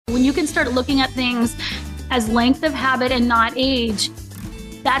When you can start looking at things as length of habit and not age,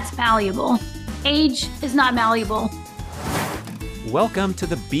 that's malleable. Age is not malleable. Welcome to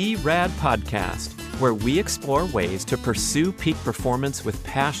the Be Rad podcast, where we explore ways to pursue peak performance with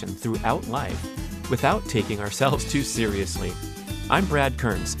passion throughout life without taking ourselves too seriously. I'm Brad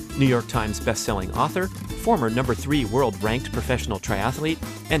Kearns, New York Times bestselling author, former #3 world-ranked professional triathlete,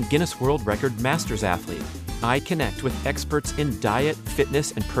 and Guinness World Record Masters athlete. I connect with experts in diet,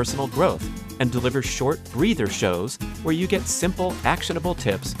 fitness, and personal growth, and deliver short breather shows where you get simple, actionable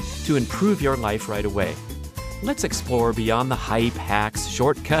tips to improve your life right away. Let's explore beyond the hype, hacks,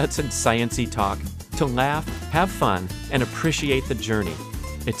 shortcuts, and sciencey talk to laugh, have fun, and appreciate the journey.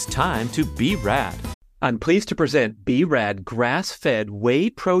 It's time to be rad. I'm pleased to present Be Rad grass-fed whey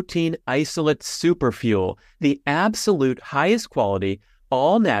protein isolate superfuel, the absolute highest quality,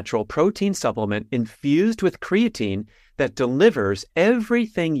 all-natural protein supplement infused with creatine that delivers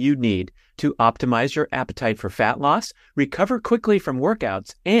everything you need to optimize your appetite for fat loss, recover quickly from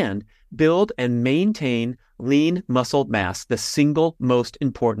workouts, and build and maintain lean muscle mass, the single most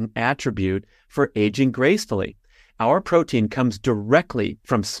important attribute for aging gracefully. Our protein comes directly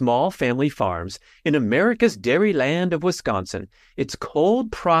from small family farms in America's dairy land of Wisconsin. It's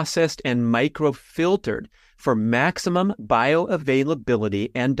cold processed and microfiltered for maximum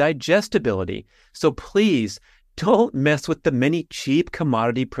bioavailability and digestibility. So please don't mess with the many cheap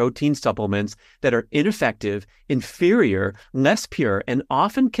commodity protein supplements that are ineffective, inferior, less pure, and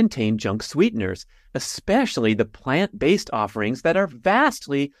often contain junk sweeteners, especially the plant-based offerings that are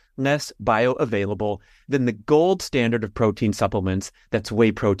vastly less bioavailable than the gold standard of protein supplements, that's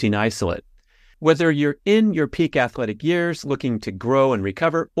whey protein isolate. Whether you're in your peak athletic years looking to grow and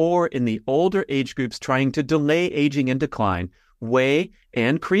recover, or in the older age groups trying to delay aging and decline, whey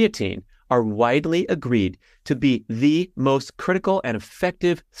and creatine are widely agreed to be the most critical and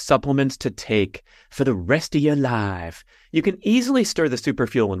effective supplements to take for the rest of your life. You can easily stir the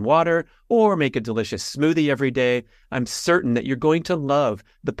superfuel in water or make a delicious smoothie every day. I'm certain that you're going to love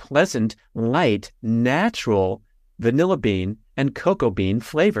the pleasant, light, natural vanilla bean and cocoa bean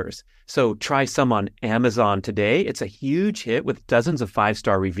flavors. So try some on Amazon today. It's a huge hit with dozens of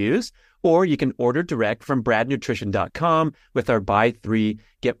 5-star reviews. Or you can order direct from bradnutrition.com with our buy 3,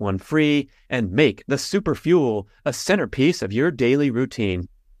 get 1 free, and make the superfuel a centerpiece of your daily routine.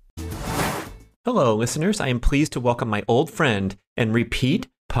 Hello, listeners. I am pleased to welcome my old friend and repeat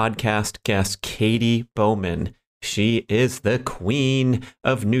podcast guest, Katy Bowman. She is the queen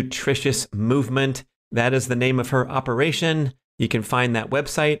of nutritious movement. That is the name of her operation. You can find that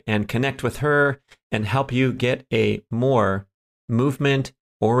website and connect with her and help you get a more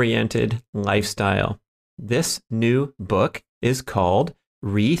movement-oriented lifestyle. This new book is called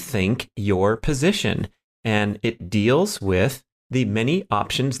Rethink Your Position, and it deals with the many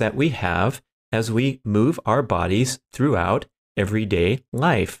options that we have as we move our bodies throughout everyday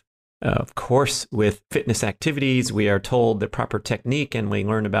life. Of course, with fitness activities, we are told the proper technique, and we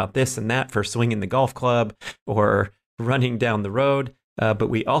learn about this and that for swinging the golf club or running down the road. But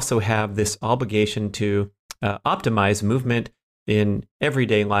we also have this obligation to optimize movement in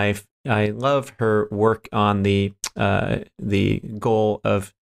everyday life. I love her work on the goal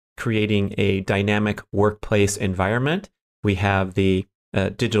of creating a dynamic workplace environment. We have the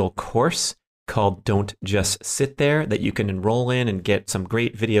digital course called Don't Just Sit There that you can enroll in and get some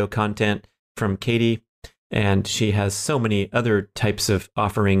great video content from Katy. And she has so many other types of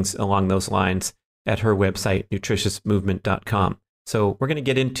offerings along those lines at her website, nutritiousmovement.com. So we're going to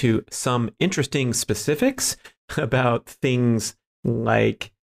get into some interesting specifics about things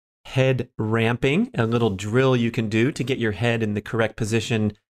like head ramping, a little drill you can do to get your head in the correct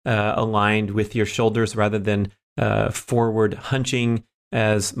position, aligned with your shoulders rather than forward hunching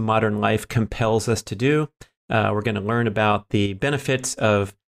as modern life compels us to do. We're going to learn about the benefits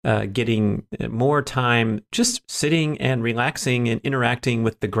of getting more time just sitting and relaxing and interacting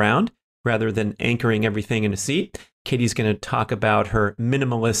with the ground rather than anchoring everything in a seat. Katy's going to talk about her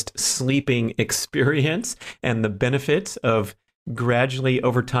minimalist sleeping experience and the benefits of gradually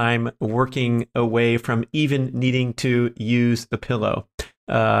over time working away from even needing to use a pillow.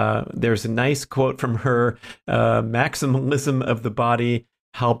 There's a nice quote from her, maximalism of the body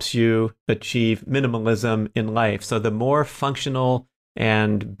helps you achieve minimalism in life. So the more functional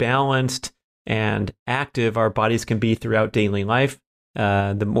and balanced and active our bodies can be throughout daily life,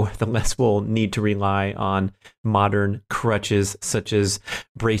 the less we'll need to rely on modern crutches such as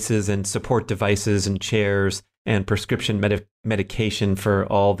braces and support devices and chairs and prescription medication for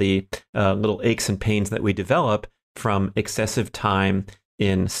all the little aches and pains that we develop from excessive time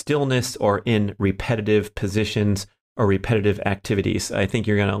in stillness or in repetitive positions or repetitive activities. I think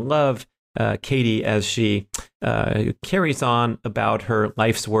you're going to love Katy as she carries on about her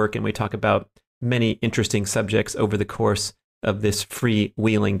life's work, and we talk about many interesting subjects over the course of this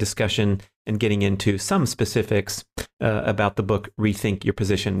freewheeling discussion and getting into some specifics about the book Rethink Your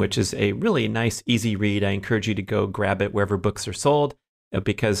Position, which is a really nice, easy read. I encourage you to go grab it wherever books are sold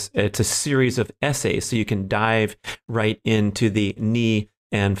because it's a series of essays, so you can dive right into the knee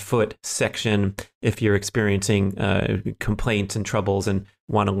and foot section if you're experiencing complaints and troubles and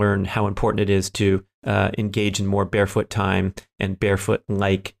want to learn how important it is to engage in more barefoot time and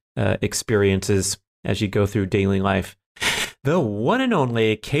barefoot-like experiences as you go through daily life. The one and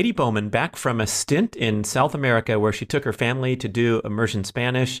only Katy Bowman, back from a stint in South America where she took her family to do immersion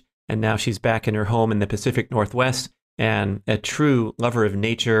Spanish, and now she's back in her home in the Pacific Northwest and a true lover of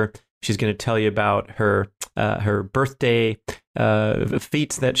nature. She's going to tell you about her birthday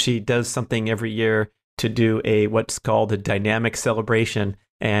feats that she does something every year to do what's called a dynamic celebration.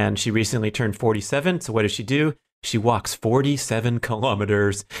 And she recently turned 47. So what does she do? She walks 47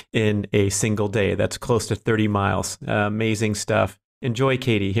 kilometers in a single day. That's close to 30 miles. Amazing stuff. Enjoy,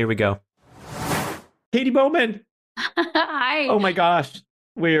 Katy. Here we go. Katy Bowman. Hi. Oh my gosh.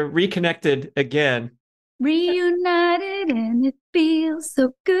 We're reconnected again. Reunited and it feels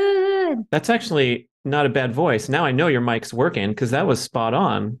so good. That's actually not a bad voice. Now I know your mic's working because that was spot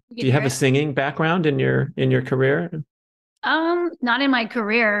on. Do you have a singing background in your career? Not in my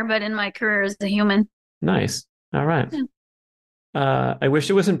career, but in my career as a human. Nice. All right. Yeah. I wish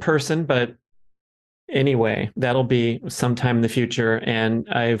it was in person, but anyway, that'll be sometime in the future. And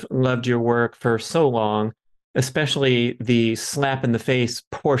I've loved your work for so long, especially the slap in the face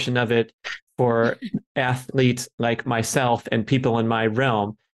portion of it for athletes like myself and people in my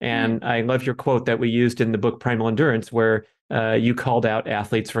realm. And I love your quote that we used in the book Primal Endurance, where you called out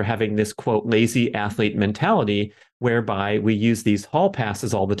athletes for having this, quote, lazy athlete mentality, whereby we use these hall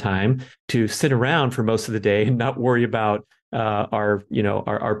passes all the time to sit around for most of the day and not worry about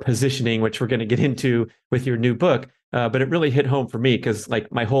our positioning, which we're going to get into with your new book. But it really hit home for me because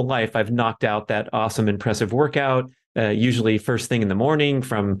like my whole life, I've knocked out that awesome, impressive workout, usually first thing in the morning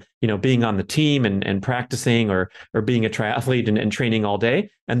from, being on the team and practicing or being a triathlete and training all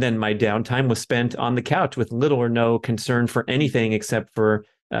day. And then my downtime was spent on the couch with little or no concern for anything except for,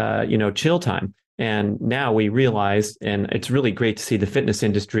 chill time. And now we realize, and it's really great to see the fitness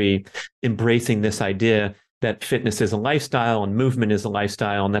industry embracing this idea that fitness is a lifestyle and movement is a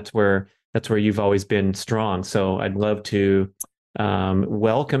lifestyle. And that's where you've always been strong. So I'd love to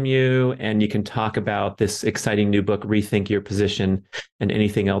welcome you, and you can talk about this exciting new book, Rethink Your Position, and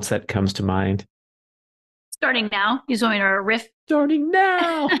anything else that comes to mind. Starting now. You just want me to riff? Starting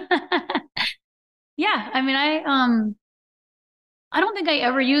now. Yeah. I mean, I don't think I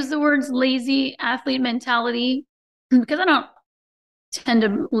ever use the words lazy athlete mentality because I don't tend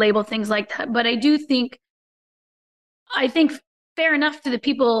to label things like that. But I think fair enough to the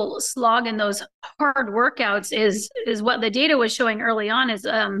people slogging those hard workouts is what the data was showing early on is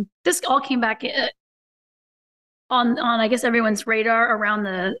this all came back on I guess everyone's radar around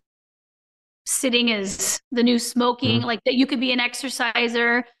the sitting is the new smoking, like that you could be an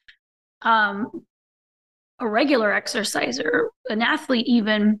exerciser, a regular exerciser, an athlete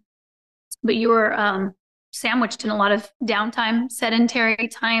even, but you were sandwiched in a lot of downtime, sedentary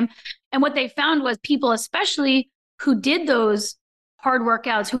time. And what they found was people, especially who did those hard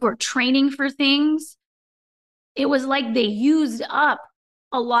workouts, who were training for things, it was like they used up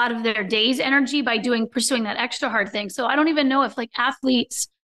a lot of their day's energy by pursuing that extra hard thing. So I don't even know if like athletes,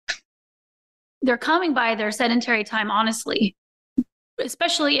 they're coming by their sedentary time, honestly,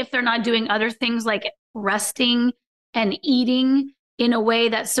 especially if they're not doing other things like resting and eating in a way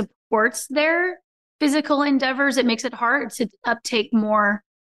that supports their physical endeavors. It makes it hard to uptake more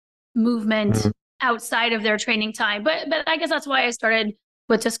movement outside of their training time. But I guess that's why I started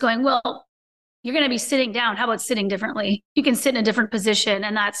with just going, well, you're going to be sitting down. How about sitting differently? You can sit in a different position,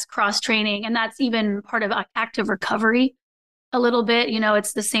 and that's cross training. And that's even part of active recovery a little bit.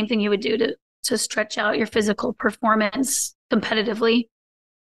 It's the same thing you would do to stretch out your physical performance competitively.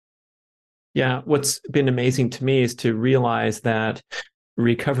 Yeah. What's been amazing to me is to realize that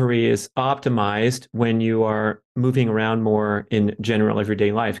recovery is optimized when you are moving around more in general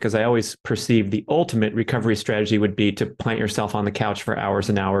everyday life. Because I always perceived the ultimate recovery strategy would be to plant yourself on the couch for hours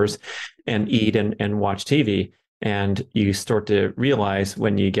and hours and eat and watch TV. And you start to realize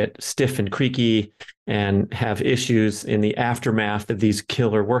when you get stiff and creaky and have issues in the aftermath of these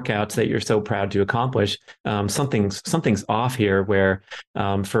killer workouts that you're so proud to accomplish, something's off here where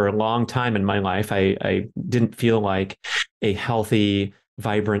for a long time in my life, I didn't feel like a healthy,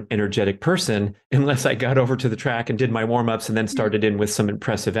 vibrant, energetic person unless I got over to the track and did my warm-ups and then started in with some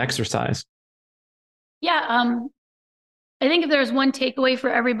impressive exercise. Yeah. I think if there's one takeaway for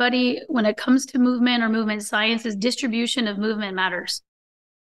everybody when it comes to movement or movement science is distribution of movement matters.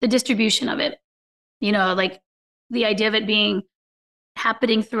 The distribution of it, like the idea of it being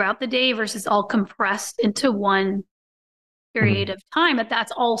happening throughout the day versus all compressed into one period of time. But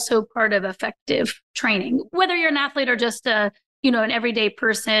that's also part of effective training, whether you're an athlete or just an everyday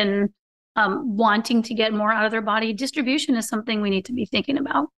person wanting to get more out of their body. Distribution is something we need to be thinking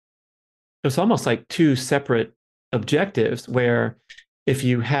about. It's almost like two separate objectives where if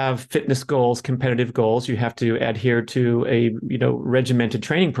you have fitness goals, competitive goals, you have to adhere to a regimented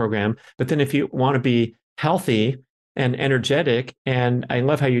training program. But then if you want to be healthy and energetic, and I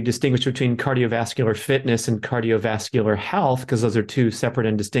love how you distinguish between cardiovascular fitness and cardiovascular health, because those are two separate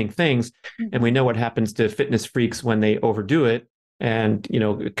and distinct things. And we know what happens to fitness freaks when they overdo it and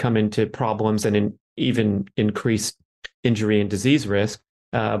come into problems and even increased injury and disease risk.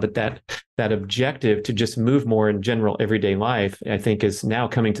 But that objective to just move more in general everyday life, I think, is now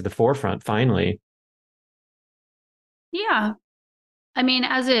coming to the forefront finally. Yeah. I mean,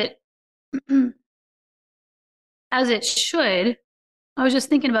 as it should. I was just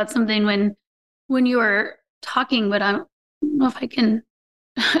thinking about something when you were talking, but I don't know if I can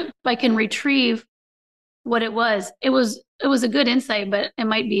if I can retrieve what it was. It was a good insight, but it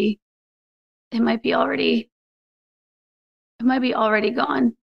might be already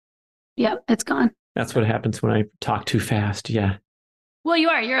gone. Yeah, it's gone. That's what happens when I talk too fast. Yeah. Well,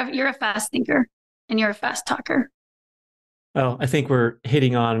 you're a fast thinker and you're a fast talker. Well, I think we're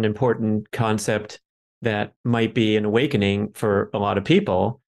hitting on an important concept that might be an awakening for a lot of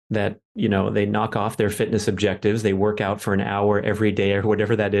people, that, they knock off their fitness objectives. They work out for an hour every day or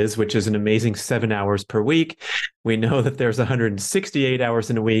whatever that is, which is an amazing 7 hours per week. We know that there's 168 hours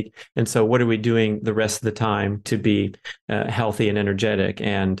in a week. And so what are we doing the rest of the time to be healthy and energetic?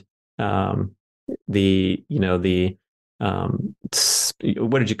 And what did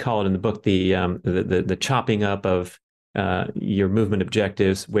you call it in the book? The chopping up of your movement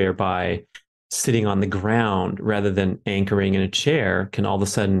objectives, whereby sitting on the ground rather than anchoring in a chair can all of a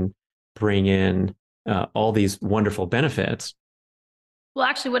sudden bring in all these wonderful benefits. Well,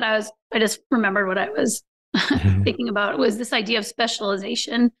 actually, I just remembered what I was thinking about was this idea of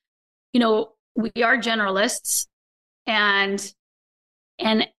specialization. We are generalists, and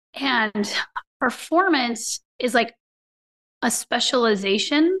performance is like a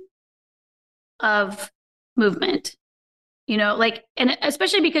specialization of movement. And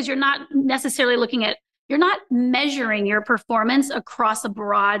especially because you're not necessarily you're not measuring your performance across a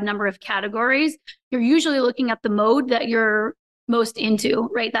broad number of categories. You're usually looking at the mode that you're most into,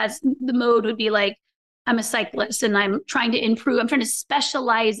 right? That's the mode would be like, I'm a cyclist and I'm trying to improve. I'm trying to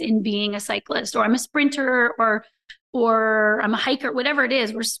specialize in being a cyclist, or I'm a sprinter, or I'm a hiker, whatever it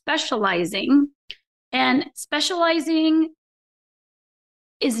is. We're specializing, and specializing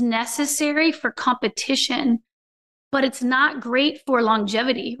is necessary for competition, but it's not great for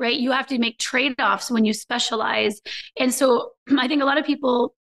longevity, right? You have to make trade-offs when you specialize. And so I think a lot of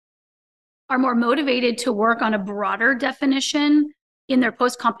people are more motivated to work on a broader definition in their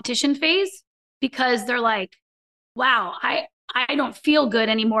post-competition phase, because they're like, wow, I don't feel good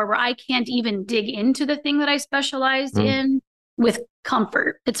anymore, where I can't even dig into the thing that I specialized in with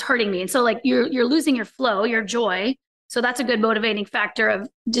comfort. It's hurting me. And so like you're losing your flow, your joy. So that's a good motivating factor of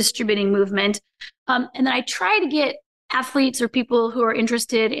distributing movement. And then I try to get athletes or people who are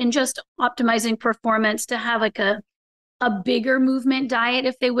interested in just optimizing performance to have like a bigger movement diet,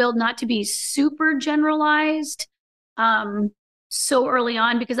 if they will, not to be super generalized so early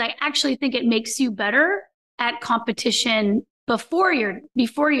on, because I actually think it makes you better at competition before you've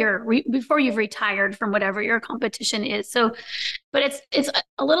retired from whatever your competition is. So, but it's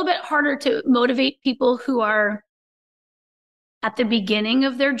a little bit harder to motivate people who are at the beginning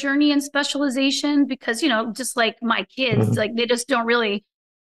of their journey in specialization, because, just like my kids, like they just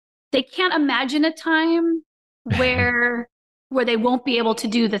they can't imagine a time where they won't be able to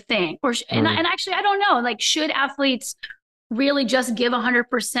do the thing. And actually, I don't know, like, should athletes really just give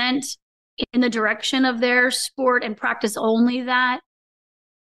 100% in the direction of their sport and practice only that?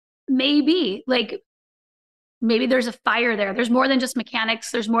 Maybe there's a fire there. There's more than just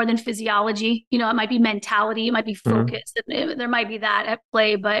mechanics. There's more than physiology. It might be mentality. It might be focus. There might be that at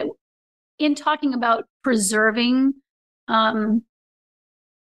play. But in talking about preserving the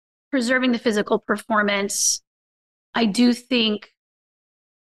physical performance, I do think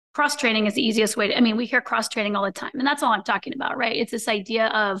cross-training is the easiest way we hear cross-training all the time. And that's all I'm talking about, right? It's this idea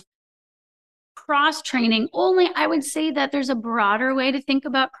of cross training, only I would say that there's a broader way to think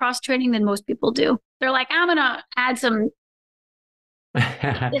about cross training than most people do. They're like, I'm going to add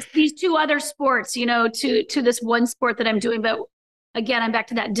these two other sports, to this one sport that I'm doing. But again, I'm back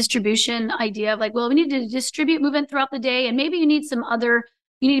to that distribution idea of like, well, we need to distribute movement throughout the day. And maybe you need to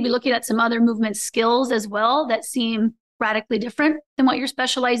be looking at some other movement skills as well that seem radically different than what you're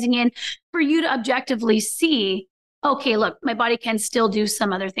specializing in for you to objectively see, okay, look, my body can still do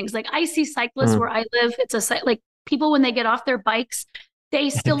some other things. Like I see cyclists where I live, like people, when they get off their bikes, they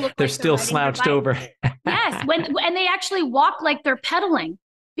still look they're like still slouched over. Yes. And they actually walk like they're pedaling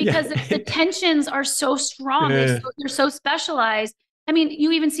because the tensions are so strong. They're so specialized. I mean,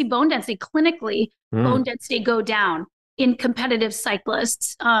 you even see bone density clinically, bone density go down in competitive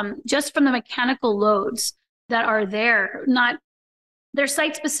cyclists, just from the mechanical loads that are there. They're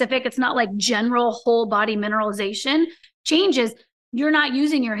site specific. It's not like general whole body mineralization changes. You're not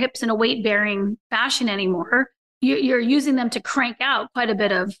using your hips in a weight bearing fashion anymore. You're using them to crank out quite a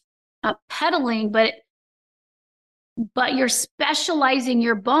bit of pedaling, but you're specializing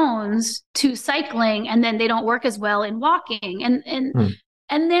your bones to cycling, and then they don't work as well in walking. And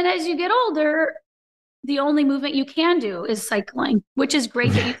then as you get older, the only movement you can do is cycling, which is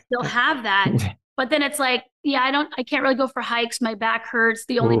great that you still have that. But then it's like, I can't really go for hikes. My back hurts.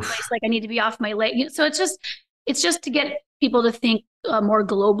 The only place, like, I need to be off my leg. So it's just to get people to think more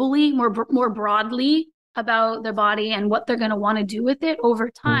globally, more broadly about their body and what they're going to want to do with it over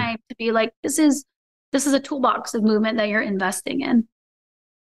time, to be like, this is a toolbox of movement that you're investing in.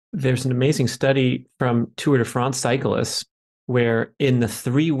 There's an amazing study from Tour de France cyclists where in the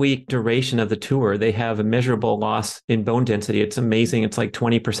 3-week duration of the tour, they have a measurable loss in bone density. It's amazing. It's like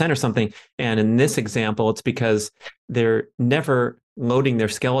 20% or something. And in this example, it's because they're never loading their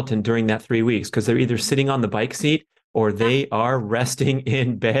skeleton during that 3 weeks, because they're either sitting on the bike seat or they are resting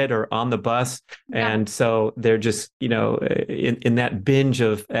in bed or on the bus. And so they're just, in that binge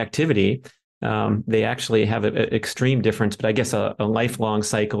of activity, they actually have an extreme difference. But I guess a lifelong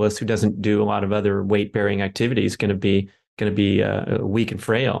cyclist who doesn't do a lot of other weight-bearing activities is going to be weak and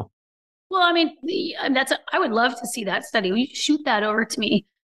frail. Well, I mean, I would love to see that study. You shoot that over to me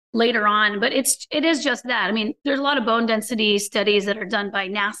later on, but it is just that. I mean, there's a lot of bone density studies that are done by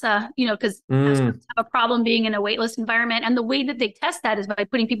NASA, because astronauts have a problem being in a weightless environment. And the way that they test that is by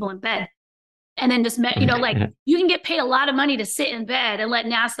putting people in bed. And then just, like you can get paid a lot of money to sit in bed and let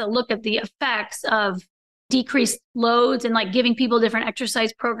NASA look at the effects of decreased loads and like giving people different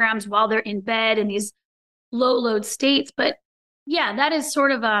exercise programs while they're in bed in these low load states. But yeah, that is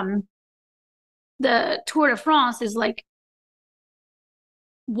sort of, the Tour de France is like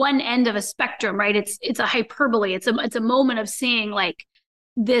one end of a spectrum, right? It's a hyperbole. It's a moment of seeing like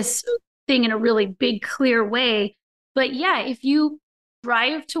this thing in a really big, clear way. But yeah, if you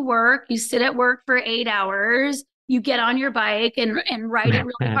drive to work, you sit at work for 8 hours, you get on your bike and ride it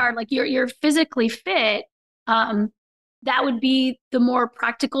really hard, like you're physically fit. That would be the more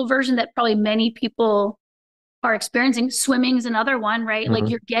practical version that probably many people are experiencing. Swimming is another one, right? Like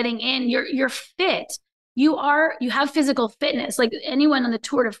you're getting in, you're fit. You have physical fitness. Like anyone on the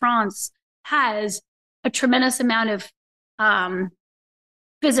Tour de France has a tremendous amount of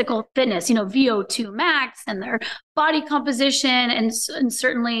physical fitness, VO2 max and their body composition, and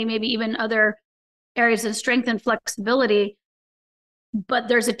certainly maybe even other areas of strength and flexibility. But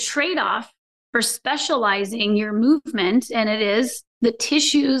there's a trade-off for specializing your movement, and it is the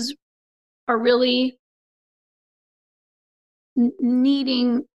tissues are really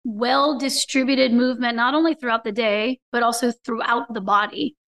needing well-distributed movement, not only throughout the day, but also throughout the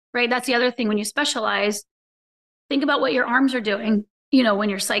body, right? That's the other thing. When you specialize, think about what your arms are doing, when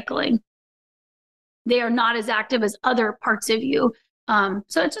you're cycling. They are not as active as other parts of you.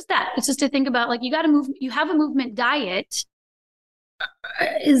 So it's just that. It's just to think about, like, you got to move. You have a movement diet.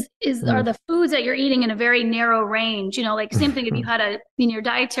 Are the foods that you're eating in a very narrow range? Like same thing. If you had in your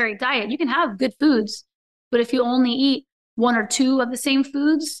dietary diet, you can have good foods, but if you only eat one or two of the same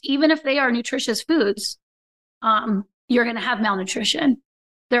foods, even if they are nutritious foods, you're going to have malnutrition.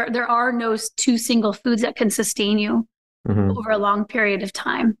 There are no two single foods that can sustain you over a long period of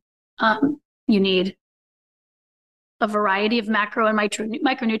time. You need a variety of macro and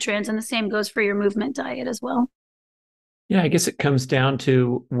micronutrients, and the same goes for your movement diet as well. Yeah, I guess it comes down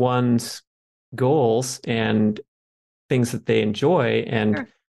to one's goals and things that they enjoy. And sure.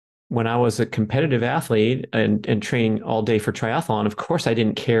 When I was a competitive athlete and training all day for triathlon, of course, I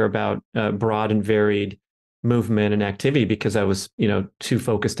didn't care about broad and varied movement and activity because I was, too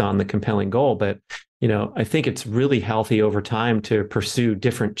focused on the compelling goal. But, I think it's really healthy over time to pursue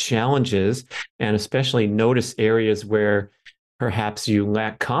different challenges and especially notice areas where perhaps you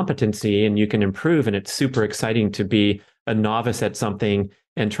lack competency and you can improve. And it's super exciting to be a novice at something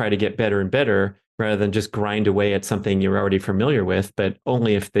and try to get better and better rather than just grind away at something you're already familiar with, but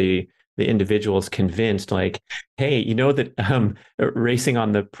only if the individual is convinced, like, hey, you know that racing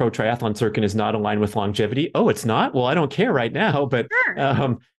on the pro triathlon circuit is not aligned with longevity. Oh, it's not? Well, I don't care right now. But,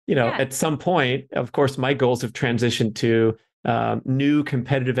 Sure. At some point, of course, my goals have transitioned to new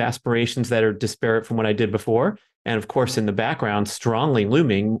competitive aspirations that are disparate from what I did before. And of course, in the background, strongly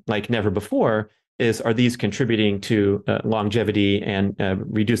looming like never before are these contributing to longevity and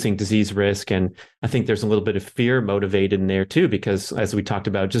reducing disease risk? And I think there's a little bit of fear motivated in there too, because as we talked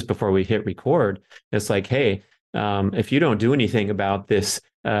about just before we hit record, it's like, hey, if you don't do anything about this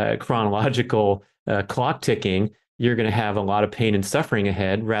chronological clock ticking, you're going to have a lot of pain and suffering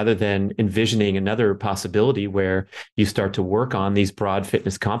ahead, rather than envisioning another possibility where you start to work on these broad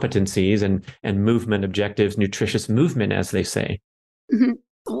fitness competencies and movement objectives, nutritious movement, as they say. Mm-hmm.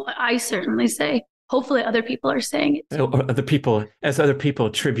 Well, I certainly say. Hopefully other people are saying it too. Or other people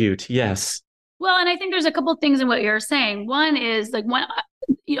attribute, yes. Well, and I think there's a couple of things in what you're saying. One is I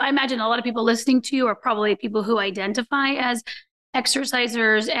imagine a lot of people listening to you are probably people who identify as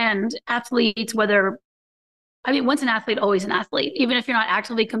exercisers and athletes, once an athlete, always an athlete. Even if you're not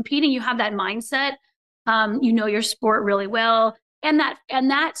actively competing, you have that mindset. You know your sport really well. And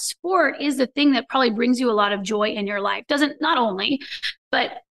that sport is the thing that probably brings you a lot of joy in your life. Not only,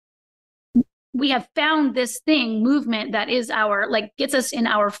 but we have found this thing, movement, that is gets us in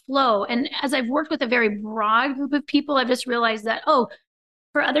our flow. And as I've worked with a very broad group of people, I've just realized that,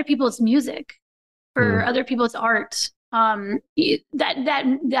 for other people, it's music. For other people, it's art. That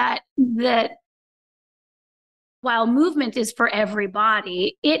while movement is for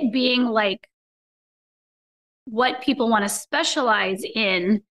everybody, it being like what people want to specialize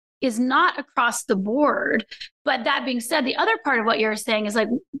in is not across the board. But that being said, the other part of what you're saying is like,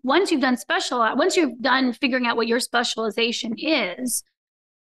 once you've done figuring out what your specialization is,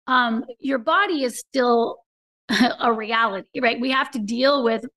 your body is still a reality, right? We have to deal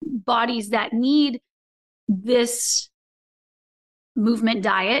with bodies that need this movement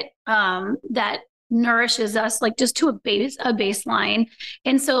diet that nourishes us, like just to a baseline.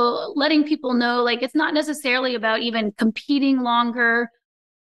 And so letting people know, like, it's not necessarily about even competing longer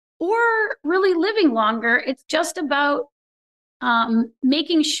or really living longer. It's just about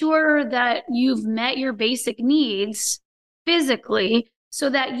making sure that you've met your basic needs physically so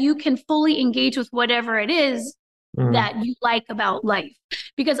that you can fully engage with whatever it is that you like about life.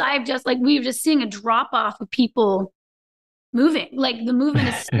 Because we've just seeing a drop off of people moving. Like, the movement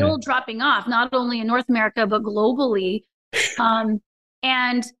is still dropping off, not only in North America, but globally.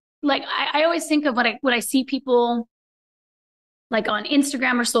 And like, I always think of when I see people like on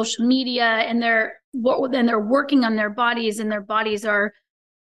Instagram or social media, and they're working on their bodies, and their bodies are,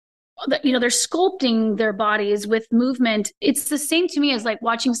 they're sculpting their bodies with movement. It's the same to me as like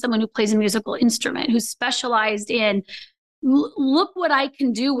watching someone who plays a musical instrument, who's specialized in, look what I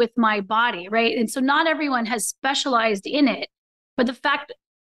can do with my body, right? And so not everyone has specialized in it, but the fact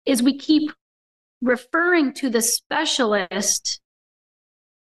is we keep referring to the specialist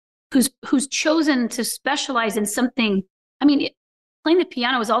who's chosen to specialize in something. I mean, playing the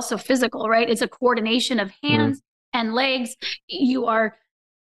piano is also physical, right? It's a coordination of hands and legs. You are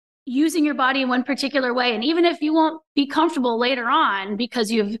using your body in one particular way. And even if you won't be comfortable later on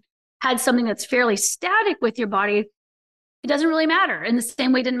because you've had something that's fairly static with your body, it doesn't really matter. In the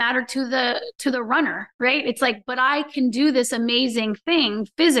same way it didn't matter to the runner, right? It's like, but I can do this amazing thing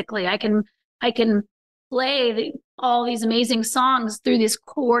physically. I can play all these amazing songs through this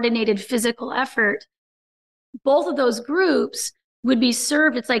coordinated physical effort. Both of those groups would be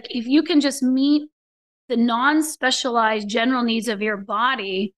served. It's like, if you can just meet the non-specialized general needs of your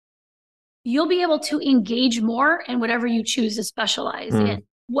body, you'll be able to engage more in whatever you choose to specialize in,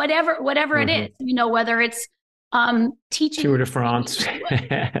 whatever it is, whether it's teaching Tour de France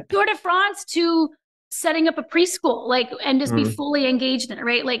to setting up a preschool, and just be fully engaged in it,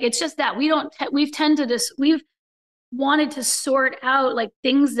 right? Like, it's just that we've wanted to sort out like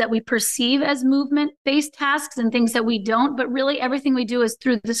things that we perceive as movement-based tasks and things that we don't, but really everything we do is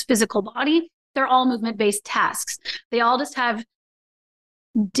through this physical body. They're all movement-based tasks. They all just have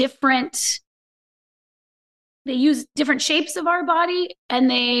they use different shapes of our body, and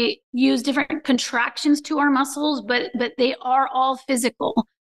they use different contractions to our muscles, but they are all physical.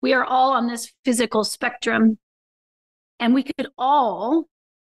 We are all on this physical spectrum, and we could all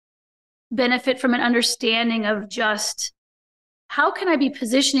benefit from an understanding of just how can I be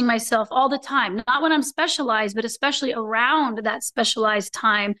positioning myself all the time, not when I'm specialized, but especially around that specialized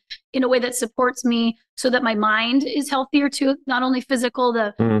time in a way that supports me so that my mind is healthier too, not only physical,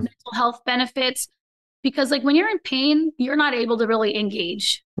 the mental health benefits. Because like when you're in pain, you're not able to really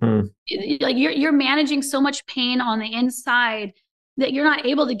engage. Like you're managing so much pain on the inside that you're not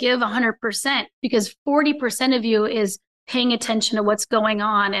able to give 100% because 40% of you is paying attention to what's going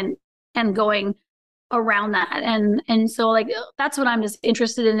on and going around that. And so like that's what I'm just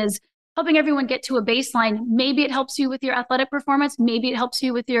interested in, is helping everyone get to a baseline. Maybe it helps you with your athletic performance, maybe it helps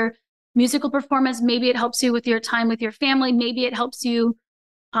you with your musical performance, maybe it helps you with your time with your family, maybe it helps you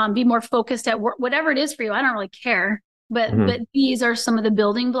be more focused at work, whatever it is for you. I don't really care, but these are some of the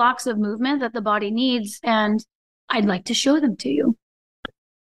building blocks of movement that the body needs, and I'd like to show them to you.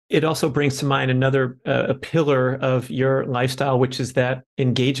 It also brings to mind another a pillar of your lifestyle, which is that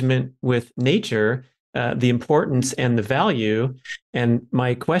engagement with nature, the importance and the value. And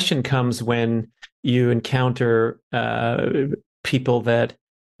my question comes when you encounter people that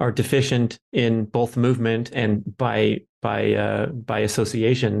are deficient in both movement and by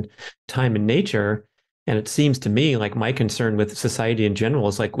association, time in nature. And it seems to me like my concern with society in general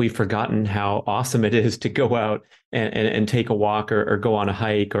is like we've forgotten how awesome it is to go out and take a walk or go on a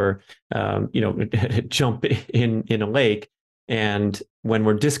hike or jump in a lake. And when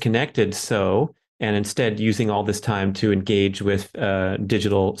we're disconnected, and instead using all this time to engage with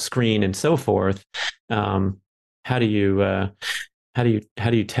digital screen and so forth, how do you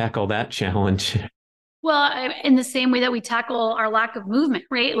tackle that challenge? Well, in the same way that we tackle our lack of movement,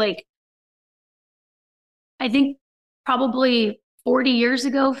 right? Like, I think probably 40 years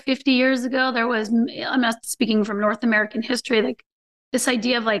ago, 50 years ago, there was, I'm not speaking from North American history, like this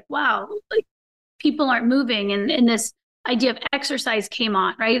idea of like, wow, like people aren't moving. And this idea of exercise came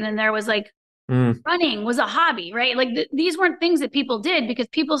on, right? And there was like, running was a hobby, right? Like these weren't things that people did because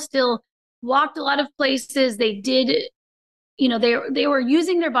people still walked a lot of places. They did, they were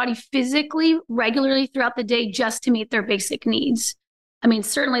using their body physically regularly throughout the day just to meet their basic needs. I mean,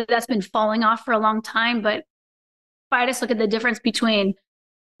 certainly that's been falling off for a long time, but if I just look at the difference between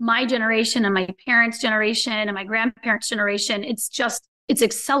my generation and my parents' generation and my grandparents' generation, it's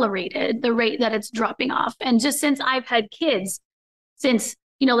accelerated the rate that it's dropping off. And just since I've had kids, since,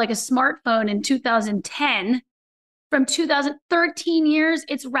 like a smartphone in 2010, from 2013 years,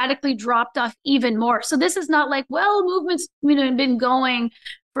 it's radically dropped off even more. So this is not like, well, movement's been going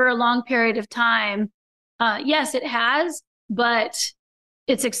for a long period of time. Yes, it has, but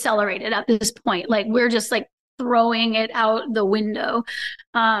it's accelerated at this point. Like we're just like throwing it out the window.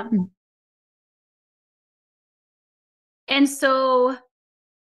 And so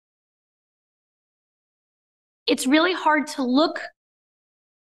it's really hard to look.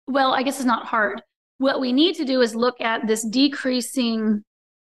 Well, I guess it's not hard. What we need to do is look at this decreasing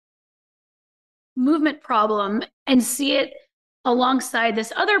movement problem and see it alongside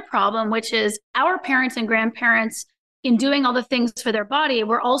this other problem, which is our parents and grandparents, in doing all the things for their body,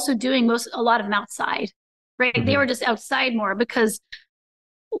 were also doing a lot of them outside, right? Mm-hmm. They were just outside more because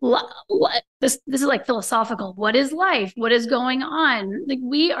this is like philosophical. What is life? What is going on? Like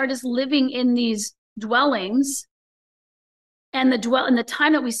we are just living in these dwellings, and the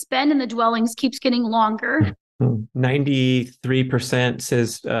time that we spend in the dwellings keeps getting longer. 93%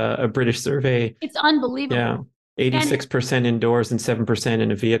 says a British survey. It's unbelievable. Yeah, 86% indoors and 7%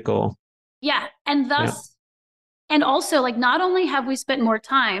 in a vehicle. Yeah, and thus, and also like not only have we spent more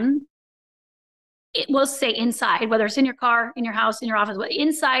time, we'll say inside, whether it's in your car, in your house, in your office, but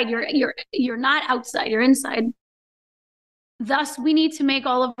inside, you're not outside, you're inside. Thus, we need to make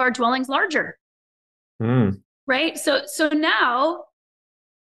all of our dwellings larger. Right? So now,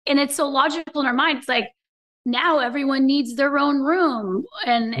 and it's so logical in our mind, it's like now everyone needs their own room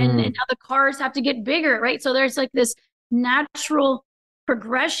and now the cars have to get bigger, right? So there's like this natural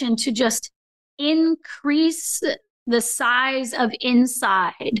progression to just increase the size of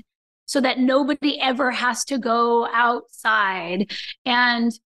inside so that nobody ever has to go outside.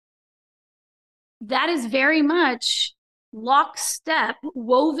 And that is very much lockstep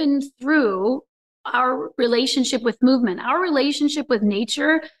woven through our relationship with movement. Our relationship with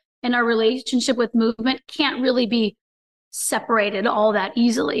nature and our relationship with movement can't really be separated all that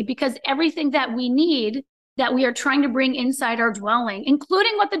easily, because everything that we need, that we are trying to bring inside our dwelling,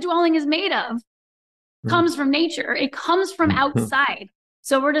 including what the dwelling is made of, comes from nature. It comes from outside.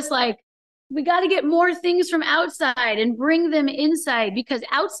 So we're just like, we got to get more things from outside and bring them inside, because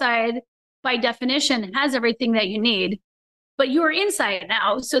outside, by definition, has everything that you need. But you're inside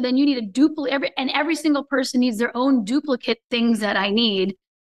now. So then you need a duplicate, and every single person needs their own duplicate things that I need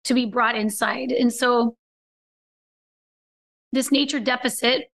to be brought inside. And so this nature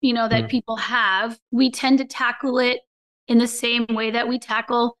deficit, that people have, we tend to tackle it in the same way that we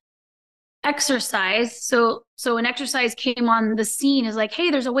tackle exercise. So when exercise came on the scene is like,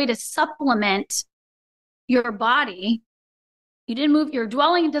 hey, there's a way to supplement your body. You didn't move your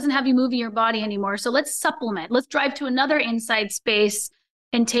dwelling, it doesn't have you moving your body anymore. So let's supplement. Let's drive to another inside space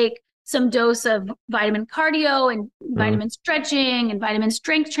and take some dose of vitamin cardio and vitamin stretching and vitamin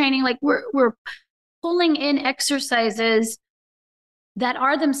strength training. Like we're pulling in exercises that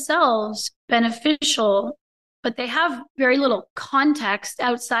are themselves beneficial, but they have very little context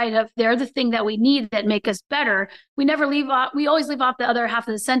outside of they're the thing that we need that make us better. We always leave off the other half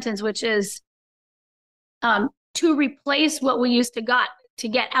of the sentence, which is to replace what we used to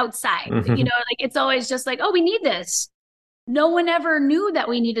get outside. Like it's always just like, oh, we need this. No one ever knew that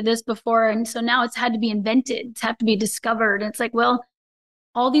we needed this before. And so now it's had to be invented. It's had to be discovered. And it's like, well,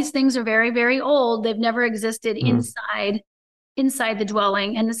 all these things are very, very old. They've never existed inside the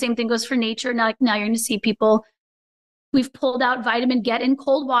dwelling. And the same thing goes for nature. Now you're going to see people, we've pulled out vitamin get in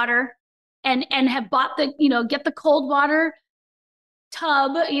cold water and have bought get the cold water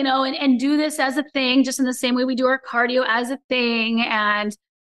tub, and do this as a thing, just in the same way we do our cardio as a thing, and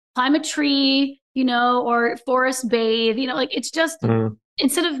climb a tree, or forest bathe, like it's just,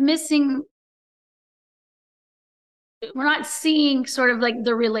 instead of missing, we're not seeing sort of like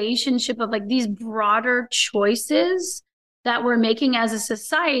the relationship of like these broader choices that we're making as a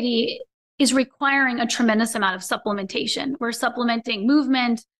society is requiring a tremendous amount of supplementation. We're supplementing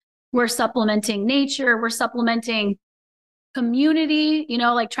movement, we're supplementing nature, we're supplementing community,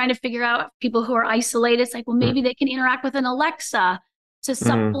 like trying to figure out people who are isolated. It's like, well, maybe they can interact with an Alexa to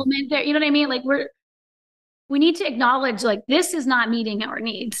supplement their, you know what I mean? Like we need to acknowledge like this is not meeting our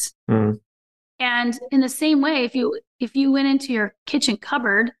needs. And in the same way, if you went into your kitchen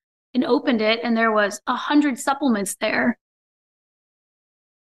cupboard and opened it and there was 100 supplements there,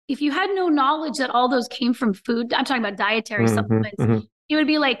 if you had no knowledge that all those came from food, I'm talking about dietary supplements, it would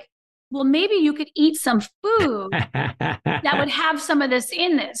be like, well, maybe you could eat some food that would have some of this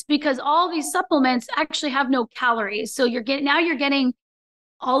in this, because all these supplements actually have no calories. So you're getting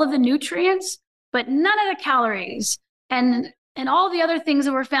all of the nutrients, but none of the calories, and all the other things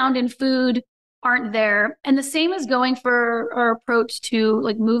that were found in food aren't there. And the same is going for our approach to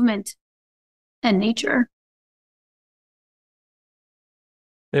like movement and nature.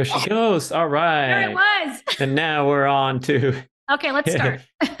 There she goes. All right. There it was. And now we're on to... Okay, let's start.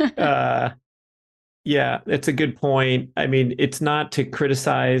 Yeah, it's a good point. I mean, it's not to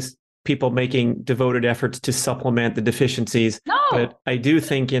criticize people making devoted efforts to supplement the deficiencies, but I do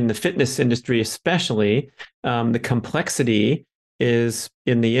think in the fitness industry, especially, the complexity is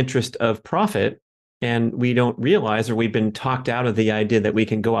in the interest of profit. And we don't realize, or we've been talked out of the idea that we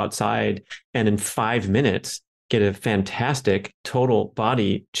can go outside and in 5 minutes get a fantastic total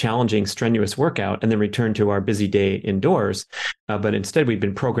body challenging, strenuous workout, and then return to our busy day indoors. But instead, we've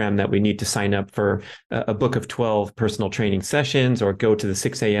been programmed that we need to sign up for a book of 12 personal training sessions, or go to the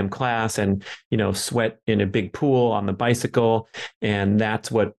 6 a.m. class and, sweat in a big pool on the bicycle. And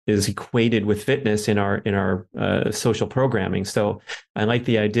that's what is equated with fitness in our social programming. So I like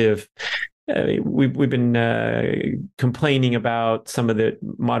the idea of, we've been complaining about some of the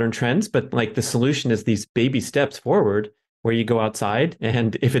modern trends, but like the solution is these baby steps forward, where you go outside,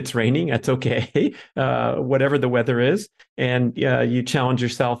 and if it's raining, that's okay, whatever the weather is, and you challenge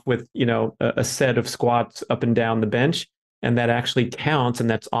yourself with a set of squats up and down the bench, and that actually counts, and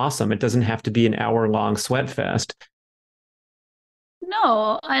that's awesome. It doesn't have to be an hour-long sweat fest.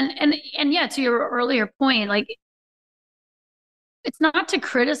 No, and yeah, to your earlier point, like it's not to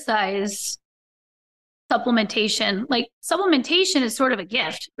criticize supplementation. Like supplementation is sort of a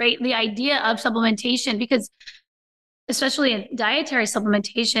gift, right? The idea of supplementation, because especially in dietary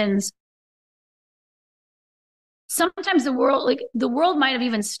supplementations, sometimes the world might have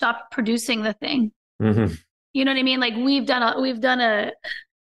even stopped producing the thing. You know what I mean? Like we've done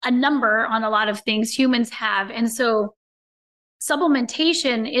a number on a lot of things, humans have. And so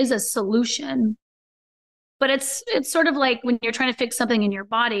supplementation is a solution. But it's sort of like when you're trying to fix something in your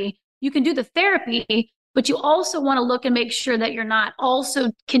body, you can do the therapy, but you also want to look and make sure that you're not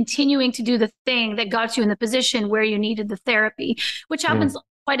also continuing to do the thing that got you in the position where you needed the therapy, which happens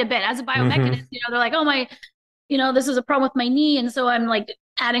quite a bit. As a biomechanist, they're like, oh, my, this is a problem with my knee. And so I'm like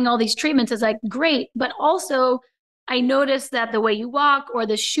adding all these treatments. Is like, great. But also I noticed that the way you walk, or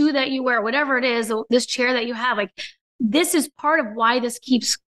the shoe that you wear, whatever it is, this chair that you have, like this is part of why this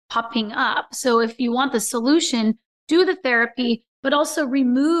keeps popping up. So if you want the solution, do the therapy, but also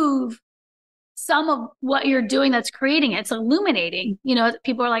remove some of what you're doing that's creating it. It's illuminating.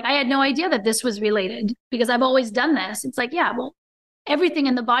 People are like, I had no idea that this was related because I've always done this. It's like, yeah, well, everything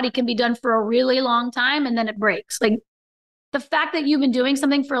in the body can be done for a really long time and then it breaks. Like the fact that you've been doing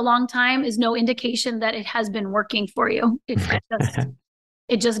something for a long time is no indication that it has been working for you.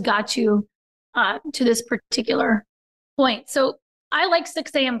 It just got you to this particular point. So I like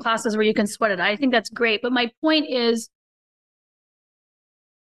 6 a.m. classes where you can sweat it. I think that's great. But my point is,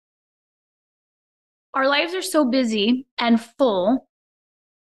 our lives are so busy and full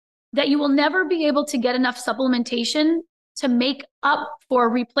that you will never be able to get enough supplementation to make up for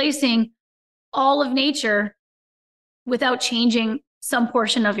replacing all of nature without changing some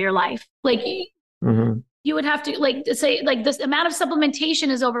portion of your life. Like you would have to say this amount of supplementation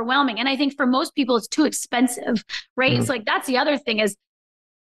is overwhelming. And I think for most people, it's too expensive, right? It's like, that's the other thing is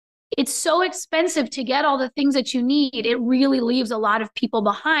it's so expensive to get all the things that you need. It really leaves a lot of people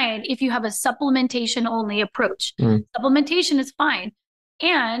behind if you have a supplementation only approach. Supplementation is fine.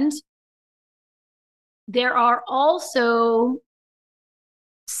 And there are also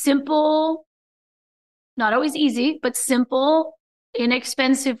simple, not always easy, but simple,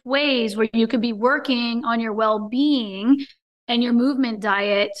 inexpensive ways where you could be working on your well-being and your movement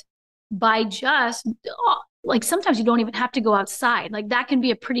diet by just sometimes you don't even have to go outside. Like that can be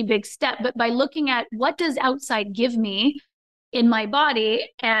a pretty big step, but by looking at what does outside give me in my body,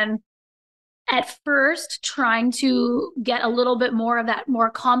 and at first trying to get a little bit more of that more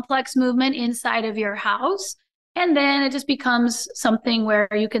complex movement inside of your house. And then it just becomes something where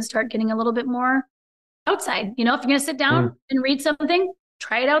you can start getting a little bit more outside. If you're going to sit down and read something,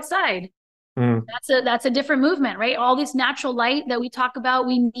 try it outside. That's a different movement, right? All this natural light that we talk about,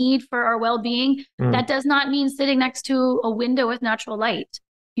 we need for our well-being. That does not mean sitting next to a window with natural light.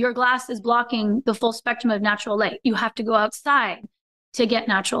 Your glass is blocking the full spectrum of natural light. You have to go outside to get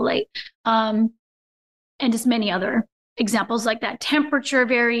natural light. And just many other examples like that. Temperature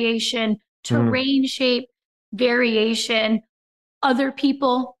variation, terrain shape variation, other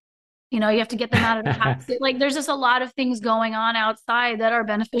people, you have to get them out of the house. There's just a lot of things going on outside that are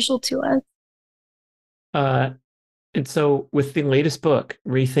beneficial to us. And so with the latest book,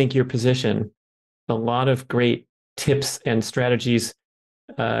 Rethink Your Position, a lot of great tips and strategies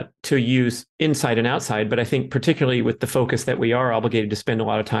to use inside and outside. But I think particularly with the focus that we are obligated to spend a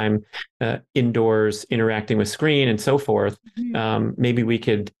lot of time indoors, interacting with screen and so forth, maybe we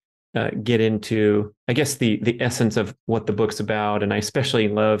could get into, I guess, the essence of what the book's about. And I especially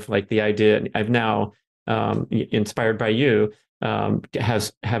love the idea I've now, inspired by you,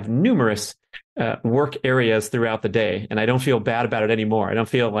 have numerous work areas throughout the day. And I don't feel bad about it anymore. I don't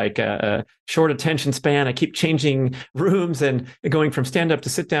feel like a short attention span. I keep changing rooms and going from stand up to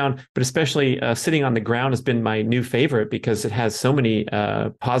sit down, but especially sitting on the ground has been my new favorite because it has so many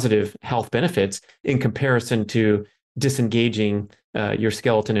positive health benefits in comparison to disengaging your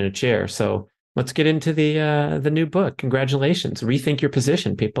skeleton in a chair. So let's get into the new book. Congratulations. Rethink Your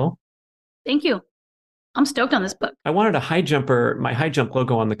Position, people. Thank you. I'm stoked on this book. I wanted my high jump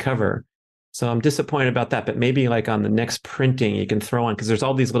logo on the cover. So I'm disappointed about that, but maybe on the next printing you can throw on, because there's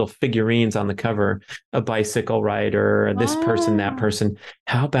all these little figurines on the cover, a bicycle rider, this person, that person.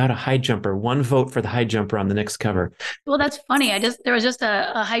 How about a high jumper? One vote for the high jumper on the next cover. Well, that's funny. There was just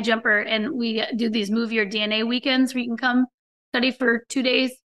a high jumper, and we do these Move Your DNA weekends where you can come study for 2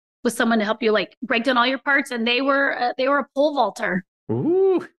 days with someone to help you break down all your parts. And they were a pole vaulter.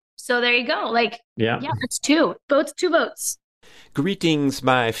 Ooh. So there you go. Yeah, it's 2 votes. Greetings,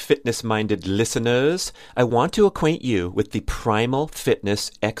 my fitness-minded listeners. I want to acquaint you with the Primal Fitness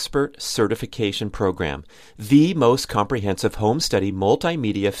Expert Certification Program, the most comprehensive home study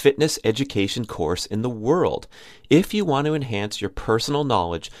multimedia fitness education course in the world. If you want to enhance your personal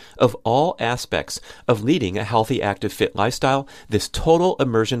knowledge of all aspects of leading a healthy, active, fit lifestyle, this total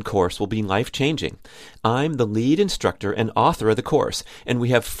immersion course will be life-changing. I'm the lead instructor and author of the course, and we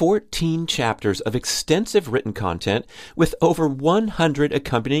have 14 chapters of extensive written content with over 100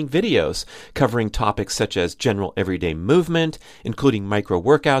 accompanying videos covering topics such as general everyday movement, including micro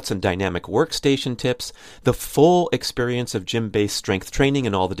workouts and dynamic workstation tips, the full experience of gym-based strength training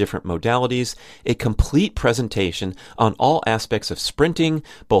in all the different modalities, a complete presentation on all aspects of sprinting,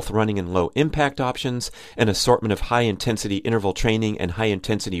 both running and low impact options, an assortment of high intensity interval training and high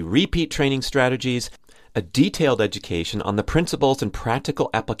intensity repeat training strategies, a detailed education on the principles and practical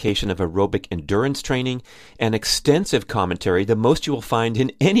application of aerobic endurance training, and extensive commentary, the most you will find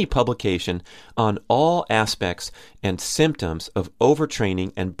in any publication, on all aspects and symptoms of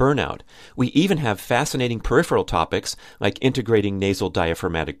overtraining and burnout. We even have fascinating peripheral topics like integrating nasal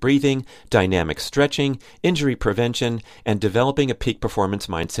diaphragmatic breathing, dynamic stretching, injury prevention, and developing a peak performance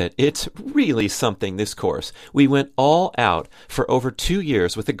mindset. It's really something, this course. We went all out for over 2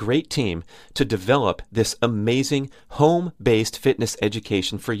 years with a great team to develop this amazing home-based fitness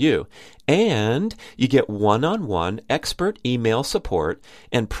education for you. And you get one-on-one expert email support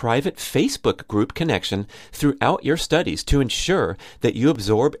and private Facebook group connection throughout your studies to ensure that you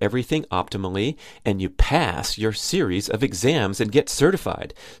absorb everything optimally and you pass your series of exams and get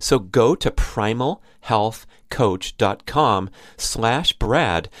certified. So go to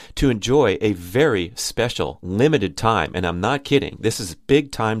primalhealthcoach.com/Brad to enjoy a very special limited time. And I'm not kidding. This is a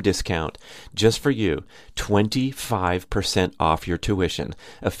big time discount just for you. 25% off your tuition.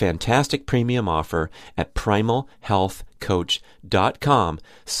 A fantastic premium offer at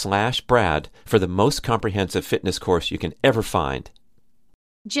primalhealthcoach.com/Brad for the most comprehensive fitness course you can ever find.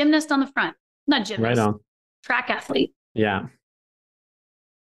 Gymnast on the front. Not gymnast. Right on. Track athlete. Yeah.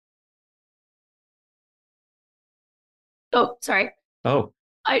 Oh, sorry. Oh,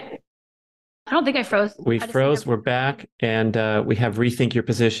 I don't think I froze. we froze. We're back, and we have Rethink Your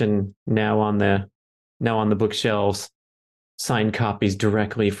Position now on the bookshelves. Signed copies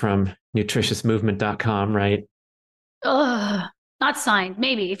directly from nutritiousmovement.com, right? Not signed.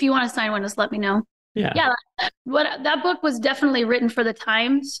 Maybe if you want to sign one, just let me know. Yeah. Yeah. That book was definitely written for the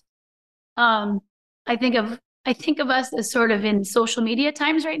times. I think of us as sort of in social media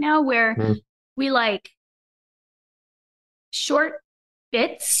times right now where we like short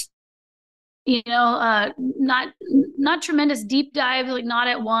bits, not tremendous deep dives, like not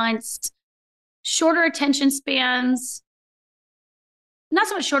at once, shorter attention spans, not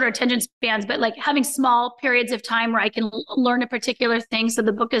so much shorter attention spans, but like having small periods of time where I can learn a particular thing. So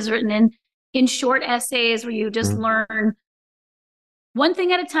the book is written in short essays where you just learn one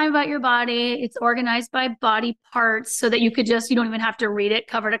thing at a time about your body. It's organized by body parts so that you don't even have to read it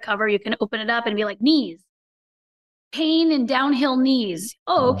cover to cover. You can open it up and be like, knees, pain and downhill knees.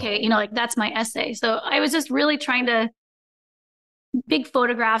 Oh, okay. Like that's my essay. So I was just really big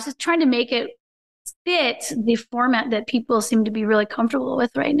photographs, just trying to make it fit the format that people seem to be really comfortable with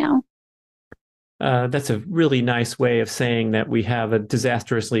right now. That's a really nice way of saying that we have a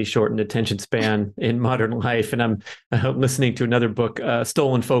disastrously shortened attention span in modern life. And I'm listening to another book,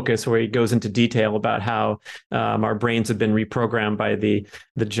 Stolen Focus, where he goes into detail about how our brains have been reprogrammed by the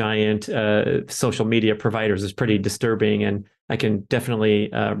giant social media providers. Is pretty disturbing. And I can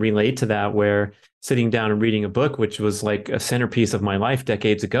definitely relate to that, where sitting down and reading a book, which was like a centerpiece of my life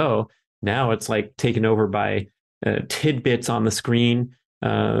decades ago, now it's like taken over by tidbits on the screen.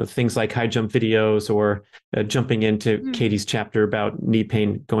 Things like high jump videos or jumping into Katy's chapter about knee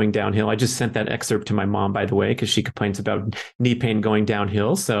pain going downhill. I just sent that excerpt to my mom, by the way, because she complains about knee pain going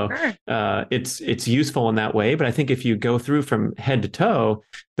downhill. So it's useful in that way. But I think if you go through from head to toe,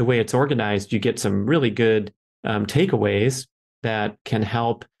 the way it's organized, you get some really good takeaways that can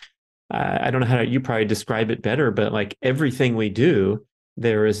help. I don't know how you probably describe it better, but like everything we do,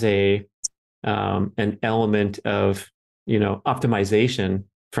 there is an element of optimization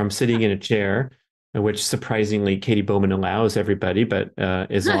from sitting in a chair, which surprisingly Katy Bowman allows everybody. But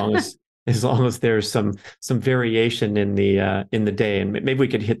as long as there's some variation in the day, and maybe we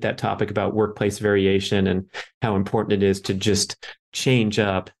could hit that topic about workplace variation and how important it is to just change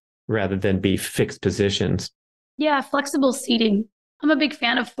up rather than be fixed positions. Yeah, flexible seating. I'm a big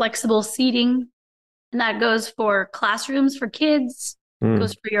fan of flexible seating, and that goes for classrooms for kids, it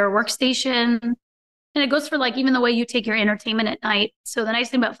goes for your workstation. And it goes for like even the way you take your entertainment at night. So the nice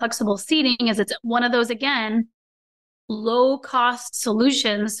thing about flexible seating is it's one of those, again, low cost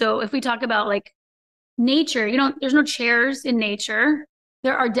solutions. So if we talk about like nature, there's no chairs in nature.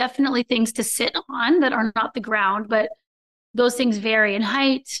 There are definitely things to sit on that are not the ground, but those things vary in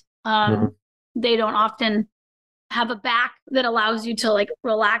height. They don't often have a back that allows you to like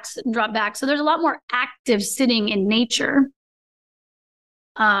relax and drop back. So there's a lot more active sitting in nature.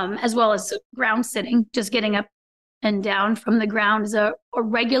 As well as ground sitting, just getting up and down from the ground is a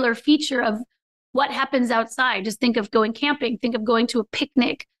regular feature of what happens outside. Just think of going camping, think of going to a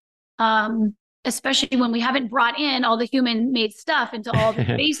picnic, especially when we haven't brought in all the human-made stuff into all the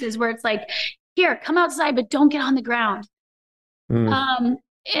spaces where it's like, here, come outside, but don't get on the ground.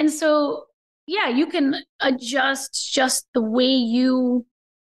 And so, yeah, you can adjust just the way you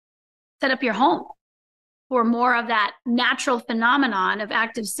set up your home. for more of that natural phenomenon of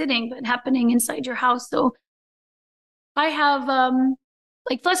active sitting, but happening inside your house. So I have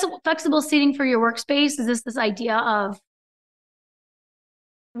like flexible seating for your workspace. Is this idea of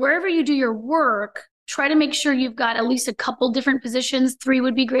wherever you do your work, try to make sure you've got at least a couple different positions. 3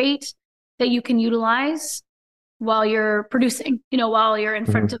 would be great that you can utilize while you're producing, while you're in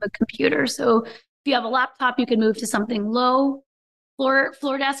front of a computer. So if you have a laptop, you can move to something low.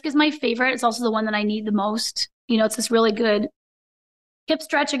 Floor desk is my favorite. It's also the one that I need the most. It's this really good hip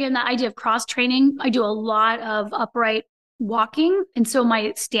stretch. Again, that idea of cross training. I do a lot of upright walking. And so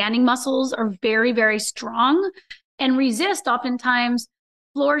my standing muscles are very, very strong and resist oftentimes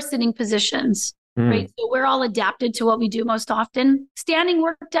floor sitting positions, right? So we're all adapted to what we do most often. Standing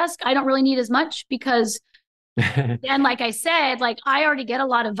work desk, I don't really need as much because, and like I said, like I already get a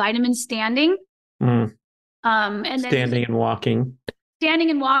lot of vitamins standing. And standing and walking.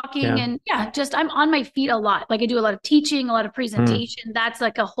 And just I'm on my feet a lot. Like I do a lot of teaching, a lot of presentation. That's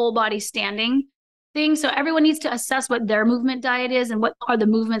like a whole body standing thing. So everyone needs to assess what their movement diet is and what are the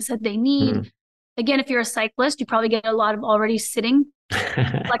movements that they need. Again, if you're a cyclist, you probably get a lot of already sitting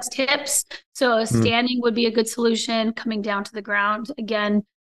flexed hips. So standing would be a good solution. Coming down to the ground, again,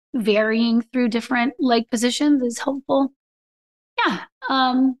 varying through different leg positions is helpful. Yeah.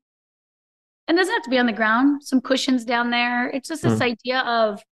 And it doesn't have to be on the ground, some cushions down there. It's just this idea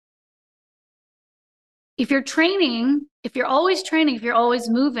of if you're always training, if you're always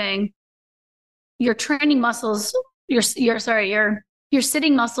moving, your training muscles, your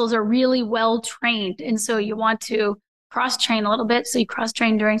sitting muscles are really well trained. And so you want to cross train a little bit. So you cross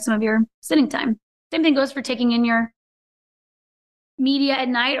train during some of your sitting time. Same thing goes for taking in your media at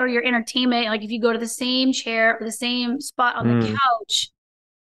night or your entertainment. Like if you go to the same chair or the same spot on the couch,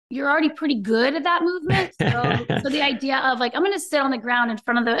 you're already pretty good at that movement. So the idea of like, I'm going to sit on the ground in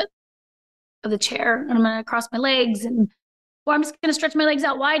front of the chair and I'm going to cross my legs or I'm just going to stretch my legs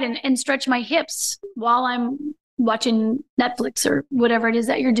out wide and stretch my hips while I'm watching Netflix or whatever it is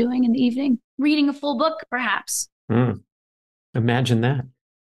that you're doing in the evening, reading a full book, perhaps. Imagine that.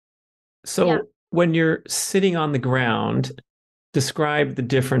 So when you're sitting on the ground, describe the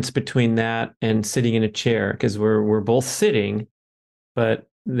difference between that and sitting in a chair, because we're both sitting, but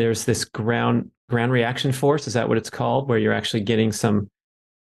there's this ground reaction force. Is that what it's called? Where you're actually getting some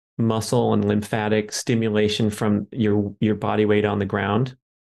muscle and lymphatic stimulation from your body weight on the ground?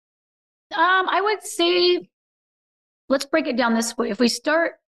 I would say, let's break it down this way. If we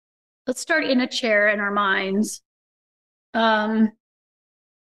let's start in a chair in our minds. So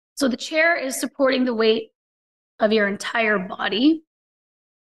the chair is supporting the weight of your entire body.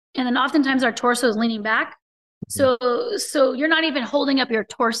 And then oftentimes our torso is leaning back. So you're not even holding up your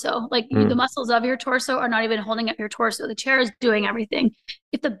torso. Like the muscles of your torso are not even holding up your torso. The chair is doing everything.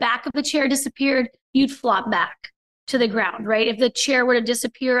 If the back of the chair disappeared, you'd flop back to the ground, right? If the chair were to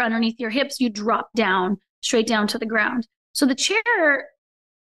disappear underneath your hips, you drop down, straight down to the ground. So the chair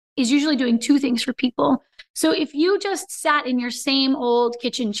is usually doing 2 things for people. So if you just sat in your same old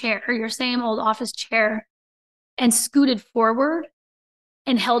kitchen chair or your same old office chair and scooted forward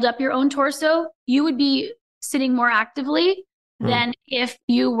and held up your own torso, you would be sitting more actively than if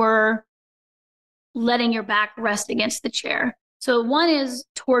you were letting your back rest against the chair. So one is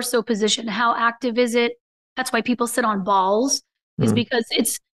torso position. How active is it? That's why people sit on balls, is because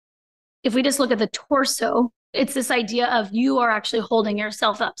if we just look at the torso, it's this idea of you are actually holding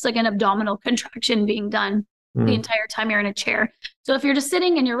yourself up. It's like an abdominal contraction being done the entire time you're in a chair. So if you're just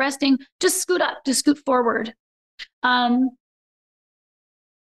sitting and you're resting, just scoot up, just scoot forward.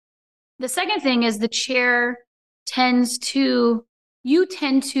 The second thing is the chair you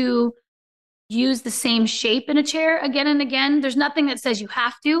tend to use the same shape in a chair again and again. There's nothing that says you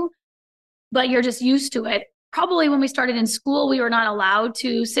have to, but you're just used to it. Probably when we started in school, we were not allowed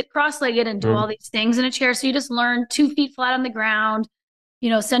to sit cross-legged and do all these things in a chair. So you just learn 2 feet flat on the ground,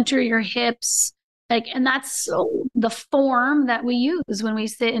 center your hips, and that's the form that we use when we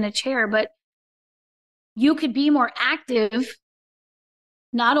sit in a chair. But you could be more active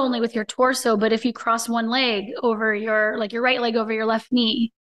not only with your torso, but if you cross one leg over your right leg over your left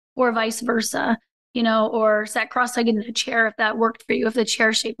knee, or vice versa, or sat cross-legged in a chair if that worked for you, if the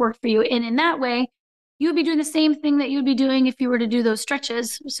chair shape worked for you. And in that way, you would be doing the same thing that you'd be doing if you were to do those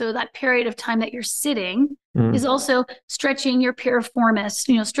stretches. So that period of time that you're sitting is also stretching your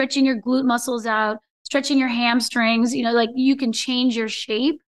piriformis, stretching your glute muscles out, stretching your hamstrings, you can change your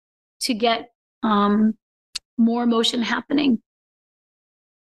shape to get more motion happening.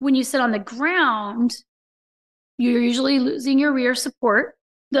 When you sit on the ground, you're usually losing your rear support,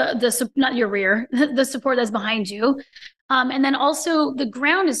 not your rear, the support that's behind you. And then also the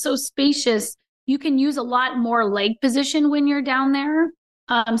ground is so spacious you can use a lot more leg position when you're down there,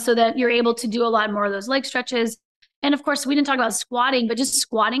 so that you're able to do a lot more of those leg stretches. And of course, we didn't talk about squatting, but just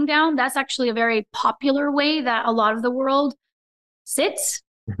squatting down, that's actually a very popular way that a lot of the world sits.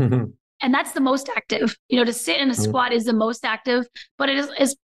 And that's the most active. To sit in a squat is the most active, but it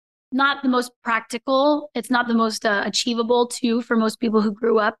is not the most practical. It's not the most achievable too for most people who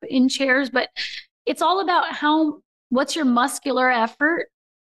grew up in chairs, but it's all about what's your muscular effort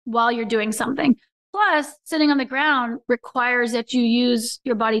while you're doing something. Plus, sitting on the ground requires that you use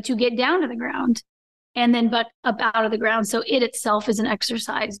your body to get down to the ground and then up out of the ground. So it itself is an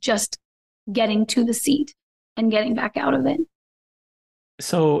exercise, just getting to the seat and getting back out of it.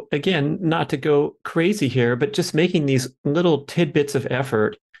 So again, not to go crazy here, but just making these little tidbits of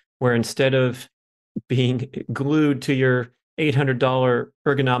effort where instead of being glued to your $800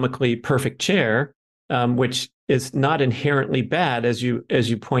 ergonomically perfect chair, which is not inherently bad, as you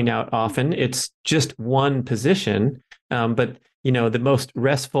point out often, it's just one position. But the most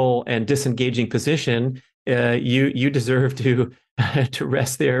restful and disengaging position, you deserve to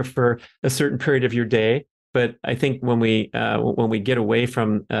rest there for a certain period of your day. But I think when we get away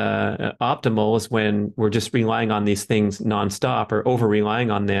from optimal is when we're just relying on these things nonstop or over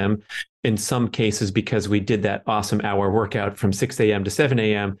relying on them. In some cases, because we did that awesome hour workout from 6 a.m. to 7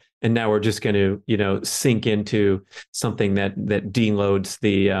 a.m. and now we're just going to sink into something that deloads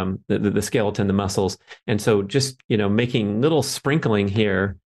the skeleton, the muscles. And so just making little sprinkling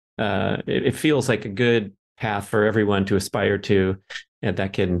here, it feels like a good path for everyone to aspire to, and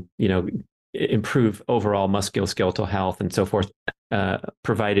that can improve overall musculoskeletal health and so forth,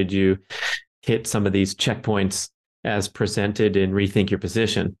 provided you hit some of these checkpoints as presented in Rethink Your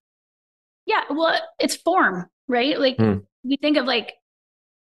Position. Yeah, well, it's form, right? Like we think of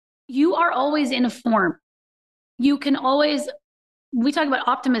you are always in a form. You can always, we talk about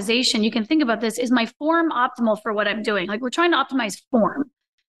optimization. You can think about this, is my form optimal for what I'm doing? Like we're trying to optimize form.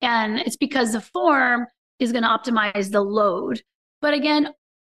 And it's because the form is going to optimize the load. But again,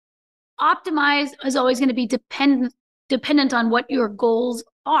 optimize is always going to be dependent on what your goals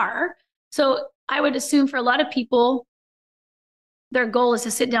are. So I would assume for a lot of people, their goal is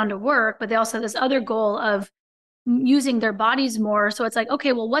to sit down to work, but they also have this other goal of using their bodies more. So it's like,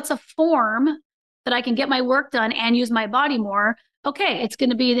 okay, well, what's a form that I can get my work done and use my body more? Okay, it's going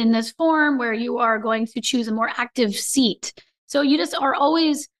to be in this form where you are going to choose a more active seat. So you just are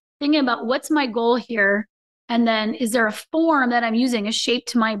always thinking about what's my goal here? And then is there a form that I'm using, a shape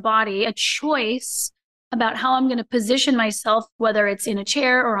to my body, a choice about how I'm going to position myself, whether it's in a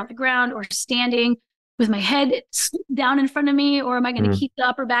chair or on the ground or standing with my head down in front of me, or am I going to keep the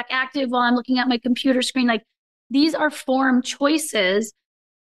upper back active while I'm looking at my computer screen? Like these are form choices.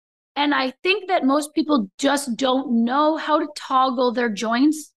 And I think that most people just don't know how to toggle their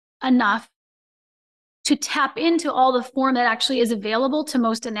joints enough to tap into all the form that actually is available to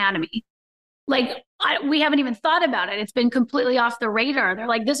most anatomy. Like we haven't even thought about it. It's been completely off the radar. They're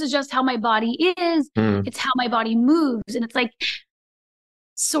like, this is just how my body is. It's how my body moves. And it's like,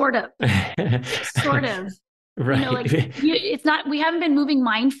 sort of. Right. It's not, we haven't been moving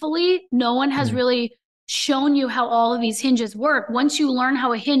mindfully. No one has really shown you how all of these hinges work. Once you learn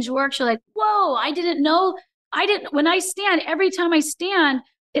how a hinge works, you're like, whoa, I didn't know. When I stand, every time I stand,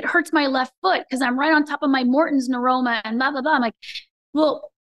 it hurts my left foot because I'm right on top of my Morton's neuroma and blah, blah, blah. I'm like,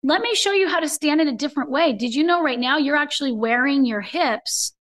 well, let me show you how to stand in a different way. Did you know right now you're actually wearing your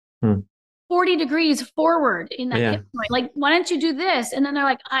hips 40 degrees forward in that hip joint? Like, why don't you do this? And then they're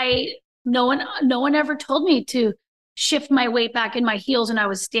like, no one ever told me to shift my weight back in my heels when I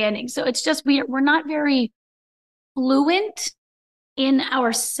was standing. So it's just, we're not very fluent in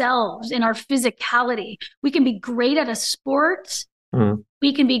ourselves, in our physicality. We can be great at a sport.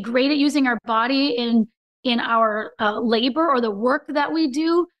 We can be great at using our body in our labor or the work that we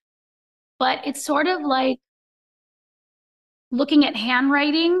do. But it's sort of like looking at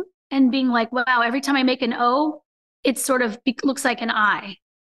handwriting and being like, wow, every time I make an O, it sort of looks like an I.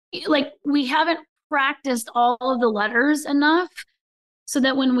 Like we haven't practiced all of the letters enough so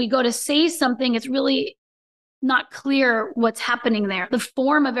that when we go to say something, it's really not clear what's happening there. The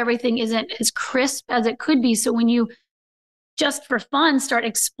form of everything isn't as crisp as it could be. So when you just for fun start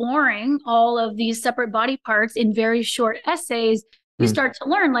exploring all of these separate body parts in very short essays, you start to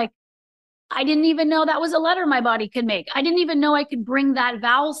learn, like, I didn't even know that was a letter my body could make. I didn't even know I could bring that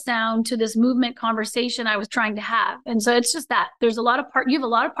vowel sound to this movement conversation I was trying to have. And so it's just that there's a lot of you have a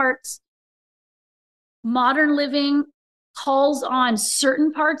lot of parts. Modern living calls on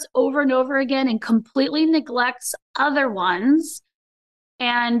certain parts over and over again and completely neglects other ones.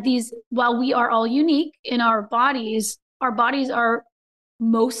 And while we are all unique in our bodies are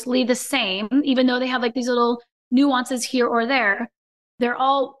mostly the same, even though they have like these little nuances here or there. They're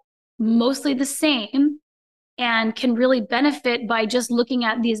all mostly the same and can really benefit by just looking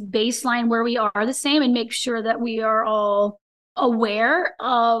at these baseline where we are the same and make sure that we are all aware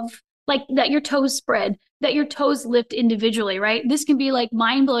of like that your toes spread, that your toes lift individually, right? This can be like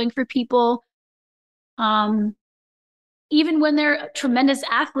mind-blowing for people. Even when they're tremendous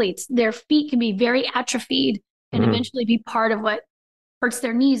athletes, their feet can be very atrophied and eventually be part of what hurts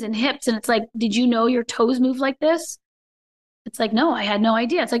their knees and hips. And it's like, did you know your toes move like this? It's like, no, I had no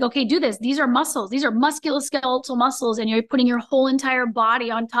idea. It's like, okay, do this. These are muscles. These are musculoskeletal muscles. And you're putting your whole entire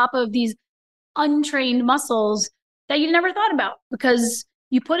body on top of these untrained muscles that you never thought about because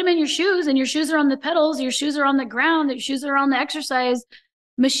you put them in your shoes and your shoes are on the pedals. Your shoes are on the ground. Your shoes are on the exercise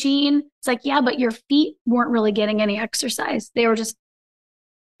machine. It's like, yeah, but your feet weren't really getting any exercise. They were just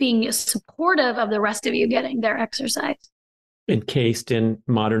being supportive of the rest of you getting their exercise. Encased in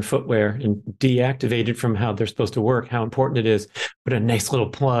modern footwear and deactivated from how they're supposed to work, how important it is. But a nice little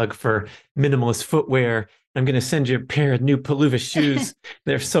plug for minimalist footwear. I'm going to send you a pair of new Palooza shoes.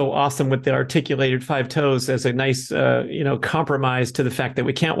 They're so awesome with the articulated 5 toes as a nice, compromise to the fact that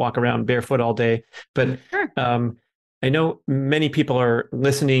we can't walk around barefoot all day. But I know many people are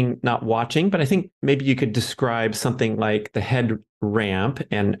listening, not watching, but I think maybe you could describe something like the head ramp,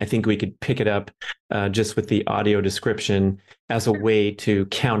 and I think we could pick it up just with the audio description as a way to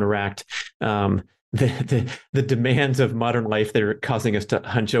counteract the demands of modern life that are causing us to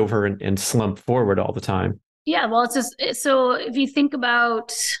hunch over and slump forward all the time. Yeah, well, it's just so if you think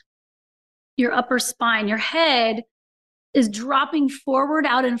about your upper spine, your head is dropping forward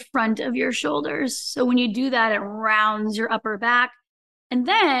out in front of your shoulders. So when you do that, it rounds your upper back. And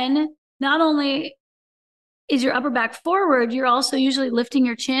then not only is your upper back forward, you're also usually lifting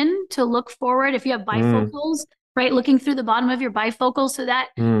your chin to look forward. If you have bifocals, right, looking through the bottom of your bifocals. So that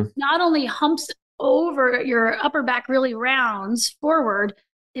not only humps over your upper back, really rounds forward,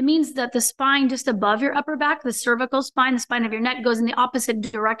 it means that the spine just above your upper back, the cervical spine, the spine of your neck goes in the opposite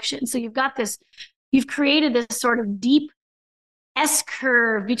direction. So you've got this, you've created this sort of deep S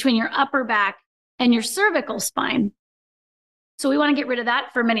curve between your upper back and your cervical spine. So we want to get rid of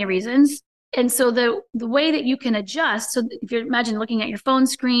that for many reasons. And so the way that you can adjust, so if you imagine looking at your phone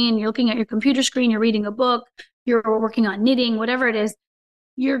screen, you're looking at your computer screen, you're reading a book, you're working on knitting, whatever it is,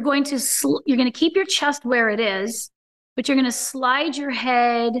 you're going to keep your chest where it is, but you're going to slide your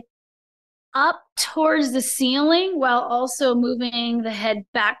head up towards the ceiling while also moving the head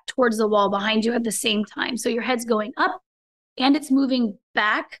back towards the wall behind you at the same time. So your head's going up and it's moving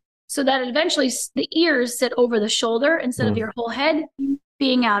back so that eventually the ears sit over the shoulder instead of your whole head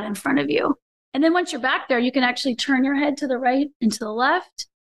being out in front of you. And then once you're back there, you can actually turn your head to the right and to the left,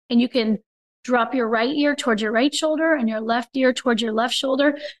 and you can drop your right ear towards your right shoulder and your left ear towards your left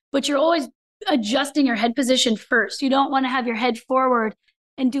shoulder, but you're always adjusting your head position first. You don't want to have your head forward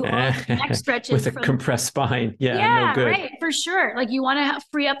and do all the neck stretches with a compressed spine. Yeah, no good. Right, for sure. Like you want to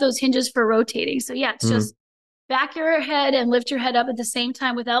free up those hinges for rotating. So yeah, it's just back your head and lift your head up at the same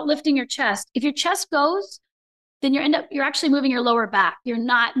time without lifting your chest. If your chest goes, then you're actually moving your lower back. You're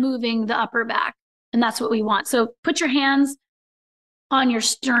not moving the upper back. And that's what we want. So put your hands on your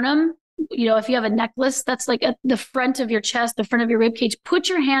sternum. You know, if you have a necklace, that's like at the front of your chest, the front of your rib cage, put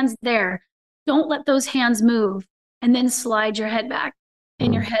your hands there. Don't let those hands move. And then slide your head back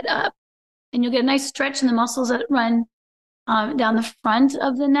and your head up. And you'll get a nice stretch in the muscles that run down the front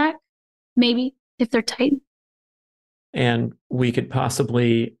of the neck, maybe if they're tight. And we could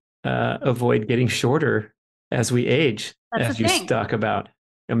possibly avoid getting shorter as we age, as you talk about.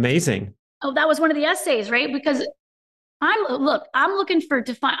 Amazing. Oh, that was one of the essays, right? Because I'm looking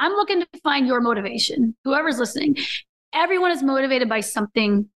to find your motivation. Whoever's listening, everyone is motivated by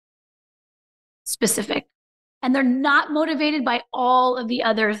something specific, and they're not motivated by all of the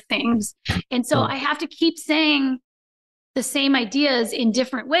other things. And so I have to keep saying the same ideas in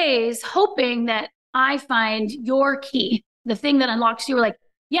different ways, hoping that I find your key, the thing that unlocks you. Like,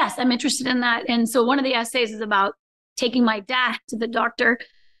 yes, I'm interested in that. And so one of the essays is about taking my dad to the doctor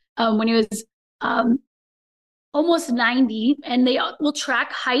when he was almost 90, and they will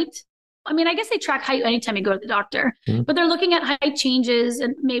track height. I mean, I guess they track height anytime you go to the doctor, but they're looking at height changes,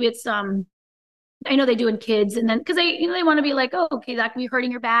 and maybe it's I know they do in kids, and then because they want to be like, oh, okay, that could be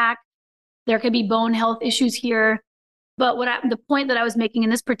hurting your back. There could be bone health issues here. But the point that I was making in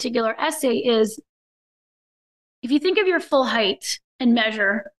this particular essay is, if you think of your full height and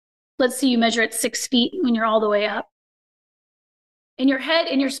measure, let's say you measure at 6 feet when you're all the way up, and your head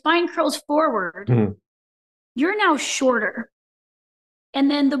and your spine curls forward, you're now shorter. And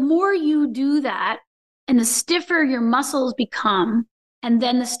then the more you do that and the stiffer your muscles become, and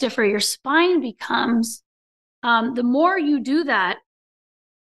then the stiffer your spine becomes, the more you do that,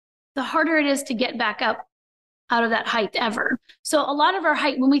 the harder it is to get back up out of that height ever. So a lot of our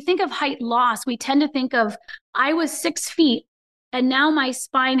height, when we think of height loss, we tend to think of, I was 6 feet and now my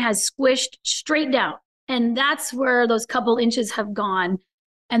spine has squished straight down. And that's where those couple inches have gone.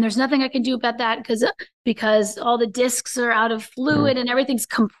 And there's nothing I can do about that because all the discs are out of fluid and everything's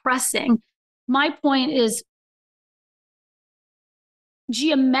compressing. My point is,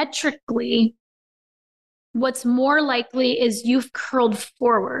 geometrically, what's more likely is you've curled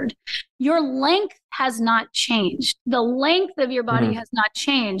forward. Your length has not changed. The length of your body has not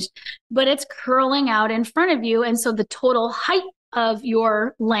changed, but it's curling out in front of you. And so the total height of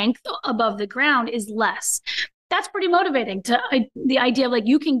your length above the ground is less. That's pretty motivating to the idea of like,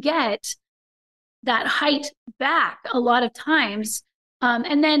 you can get that height back a lot of times.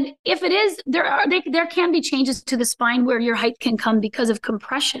 And then if it is, there can be changes to the spine where your height can come because of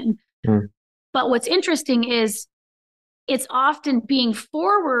compression. But what's interesting is it's often being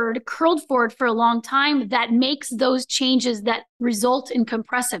curled forward for a long time that makes those changes that result in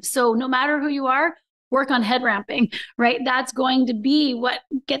compressive. So no matter who you are, work on head ramping, right? That's going to be what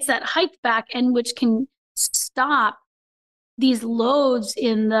gets that height back, and which can stop these loads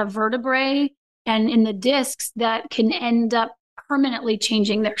in the vertebrae and in the discs that can end up permanently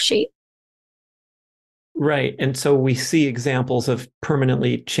changing their shape. Right. And so we see examples of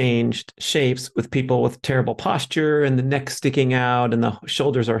permanently changed shapes with people with terrible posture and the neck sticking out and the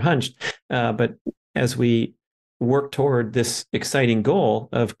shoulders are hunched. But as we work toward this exciting goal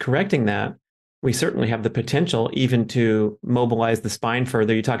of correcting that, we certainly have the potential even to mobilize the spine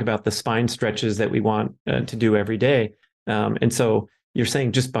further. You talk about the spine stretches that we want to do every day. And so you're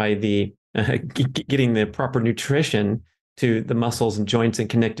saying just by the getting the proper nutrition to the muscles and joints and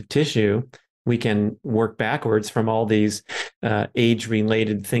connective tissue, we can work backwards from all these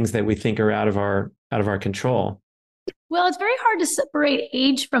age-related things that we think are out of our control. Well, it's very hard to separate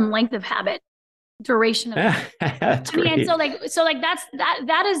age from length of habit, duration of That's great. and so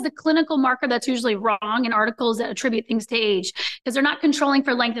that is the clinical marker that's usually wrong in articles that attribute things to age, because they're not controlling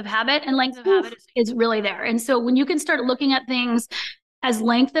for length of habit, and length of habit is really there. And so when you can start looking at things as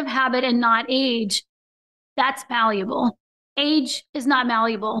length of habit and not age, that's malleable. Age is not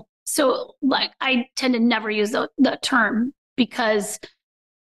malleable. So like, I tend to never use the term, because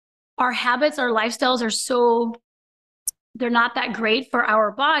our habits, our lifestyles they're not that great for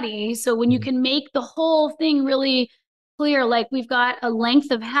our body. So when you can make the whole thing really clear, like we've got a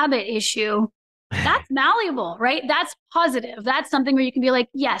length of habit issue, that's malleable, right? That's positive. That's something where you can be like,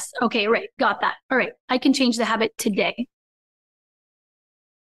 yes, okay, right, got that. All right, I can change the habit today.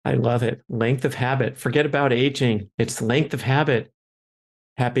 I love it. Length of habit. Forget about aging. It's length of habit.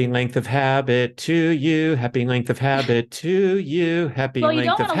 Happy length of habit to you. Happy length of habit to you. Happy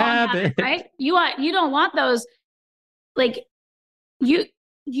length of habit. Right? You don't want those, like you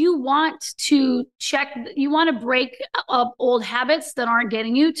want to break up old habits that aren't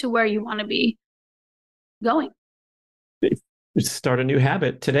getting you to where you want to be going. Start a new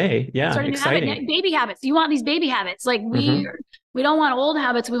habit today. Yeah, exciting. Habit. Baby habits. You want these baby habits. Like we don't want old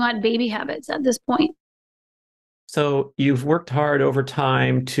habits. We want baby habits at this point. So you've worked hard over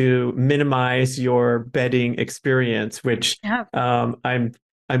time to minimize your bedding experience, which I'm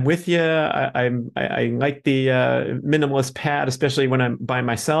with you. I like the minimalist pad, especially when I'm by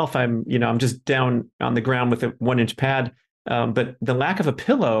myself. I'm just down on the ground with a 1-inch pad. But the lack of a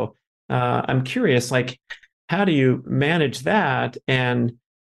pillow, I'm curious, like, how do you manage that and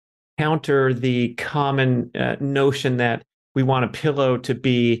counter the common notion that we want a pillow to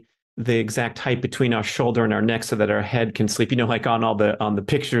be the exact height between our shoulder and our neck so that our head can sleep, like on the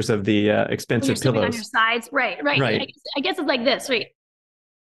pictures of the expensive pillows on your sides. Right. I guess it's like this, right?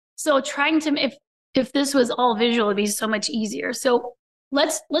 So trying to, if this was all visual, it'd be so much easier. So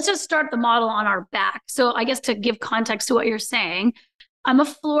let's just start the model on our back. So I guess to give context to what you're saying, I'm a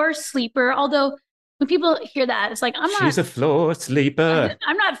floor sleeper, although when people hear that, it's like, she's a floor sleeper.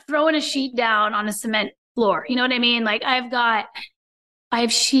 I'm not throwing a sheet down on a cement floor. You know what I mean? Like I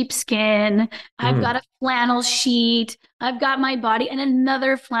have sheepskin. I've got a flannel sheet. I've got my body and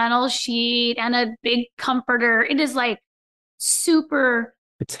another flannel sheet and a big comforter. It is like super.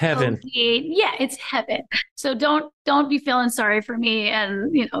 It's heaven. Cozy. Yeah, it's heaven. So don't be feeling sorry for me.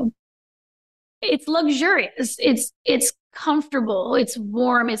 And it's luxurious. It's comfortable. It's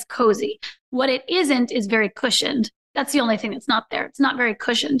warm. It's cozy. What it isn't is very cushioned. That's the only thing that's not there. It's not very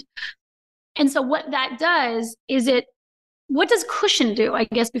cushioned. And so what that does is what does cushion do? I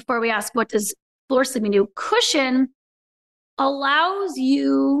guess before we ask, what does floor sleeping do? Cushion allows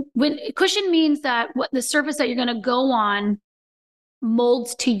you, cushion means that what the surface that you're going to go on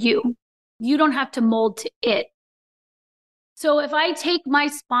molds to you. You don't have to mold to it. So if I take my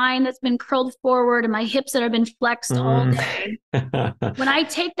spine that's been curled forward and my hips that have been flexed all day, when I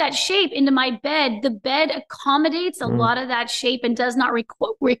take that shape into my bed, the bed accommodates a lot of that shape and does not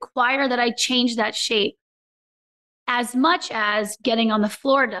require that I change that shape as much as getting on the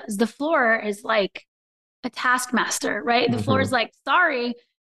floor does. The floor is like a taskmaster, right? The floor is like, sorry,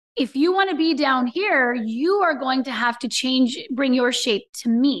 if you want to be down here, you are going to have to bring your shape to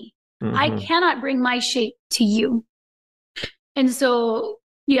me. I cannot bring my shape to you. And so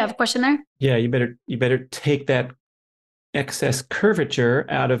you have a question there? Yeah, you better take that excess curvature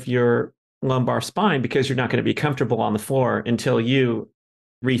out of your lumbar spine, because you're not going to be comfortable on the floor until you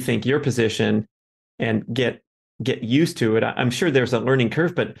rethink your position and get used to it. I'm sure there's a learning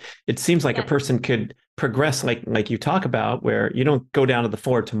curve, but it seems like a person could progress like you talk about, where you don't go down to the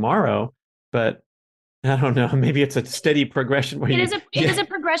floor tomorrow, but I don't know, maybe it's a steady progression where it is a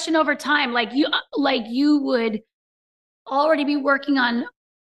progression over time. Like you would already be working on,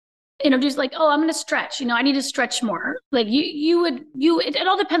 just like, oh, I'm going to stretch, I need to stretch more. Like it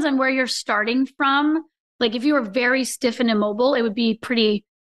all depends on where you're starting from. Like if you were very stiff and immobile, it would be pretty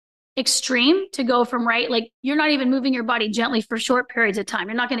extreme to go from, right? Like you're not even moving your body gently for short periods of time.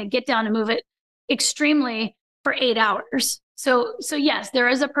 You're not going to get down and move it extremely for 8 hours. So yes, there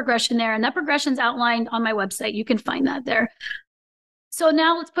is a progression there, and that progression's outlined on my website. You can find that there. So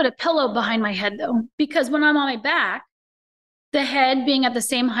now let's put a pillow behind my head though, because when I'm on my back, the head being at the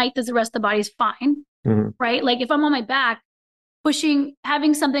same height as the rest of the body is fine, right? Like if I'm on my back,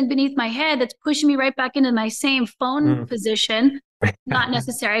 having something beneath my head that's pushing me right back into my same phone position, not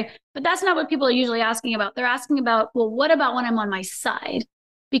necessary. But that's not what people are usually asking about. They're asking about, well, what about when I'm on my side?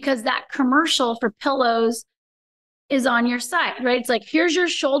 Because that commercial for pillows is on your side, right? It's like, here's your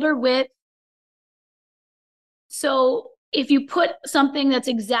shoulder width. So if you put something that's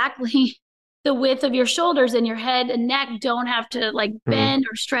exactly the width of your shoulders, and your head and neck don't have to like bend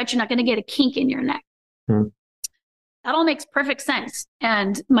or stretch, you're not going to get a kink in your neck. That all makes perfect sense.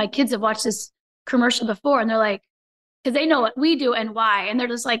 And my kids have watched this commercial before, and they're like, because they know what we do and why. And they're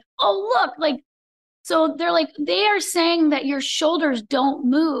just like, oh, look, like, so they're like, they are saying that your shoulders don't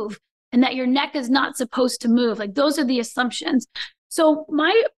move and that your neck is not supposed to move. Like those are the assumptions. So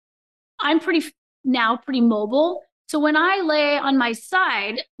I'm pretty mobile. So when I lay on my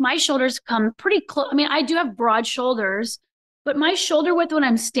side, my shoulders come pretty close. I mean, I do have broad shoulders, but my shoulder width when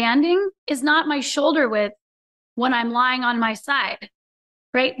I'm standing is not my shoulder width when I'm lying on my side,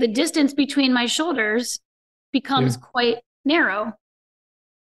 right? The distance between my shoulders becomes quite narrow.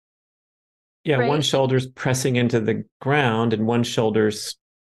 Yeah, right? One shoulder's pressing into the ground and one shoulder's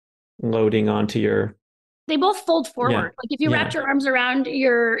loading onto your... They both fold forward. Yeah. Like if you wrapped your arms around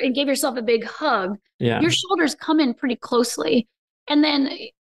and gave yourself a big hug, your shoulders come in pretty closely. And then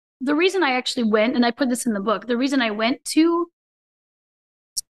the reason I actually went, and I put this in the book, the reason I went to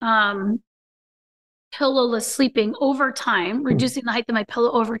pillowless sleeping over time, reducing the height of my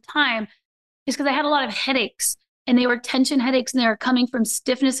pillow over time, is because I had a lot of headaches, and they were tension headaches, and they were coming from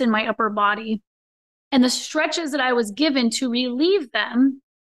stiffness in my upper body. And the stretches that I was given to relieve them,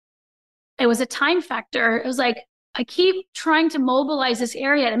 it was a time factor. It was like, I keep trying to mobilize this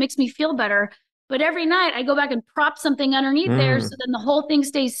area. It makes me feel better. But every night I go back and prop something underneath there, so then the whole thing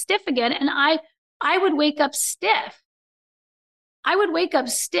stays stiff again. And I would wake up stiff. I wouldn't wake up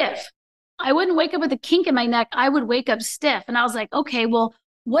with a kink in my neck. I would wake up stiff. And I was like, okay, well,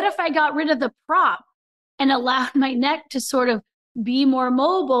 what if I got rid of the prop and allowed my neck to sort of be more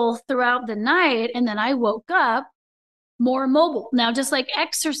mobile throughout the night? And then I woke up more mobile. Now, just like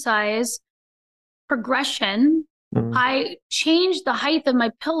exercise progression, I changed the height of my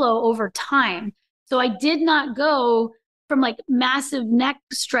pillow over time. So I did not go from like massive neck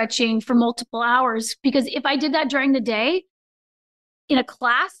stretching for multiple hours, because if I did that during the day in a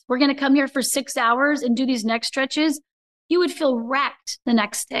class, we're going to come here for 6 hours and do these neck stretches, you would feel wrecked the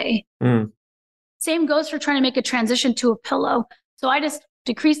next day. Same goes for trying to make a transition to a pillow. So I just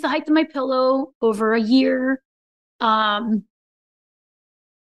decreased the height of my pillow over a year.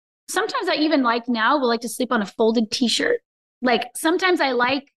 Sometimes I even will like to sleep on a folded t-shirt. Like sometimes I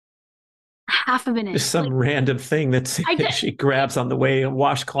like half of an inch. Just some random thing that she grabs on the way, a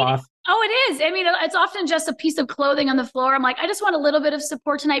washcloth. Oh, it is. I mean, it's often just a piece of clothing on the floor. I'm like, I just want a little bit of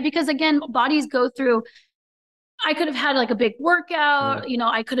support tonight, because again, bodies go through, I could have had like a big workout,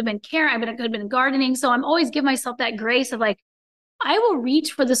 I could have been caring, I could have been gardening. So I'm always give myself that grace of like, I will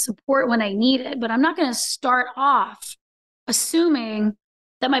reach for the support when I need it, but I'm not going to start off assuming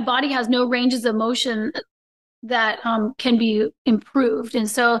that my body has no ranges of motion that can be improved. And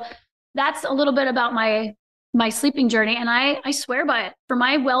so that's a little bit about my my sleeping journey. And I swear by it. For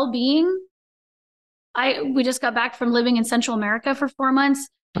my well-being, we just got back from living in Central America for 4 months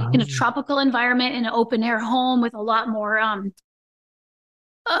in a tropical environment in an open air home with a lot more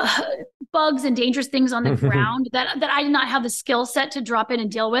bugs and dangerous things on the ground that I did not have the skill set to drop in and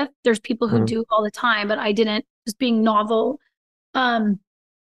deal with. There's people who do all the time, but I didn't, just being novel. And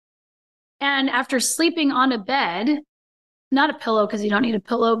after sleeping on a bed, not a pillow, because you don't need a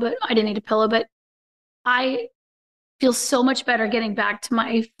pillow, but I didn't need a pillow, but I feel so much better getting back to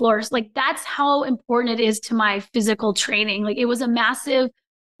my floors. Like, that's how important it is to my physical training. Like, it was a massive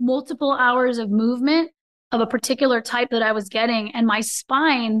multiple hours of movement of a particular type that I was getting. And my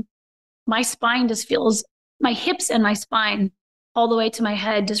spine just feels, my hips and my spine all the way to my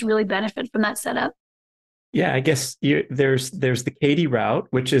head just really benefit from that setup. Yeah, I guess there's the Katy route,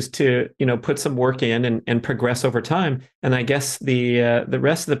 which is to, put some work in and progress over time. And I guess the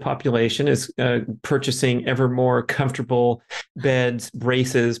rest of the population is purchasing ever more comfortable beds,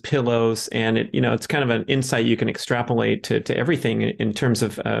 braces, pillows, and it's kind of an insight you can extrapolate to everything in terms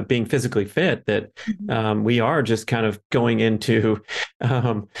of being physically fit. That we are just kind of going into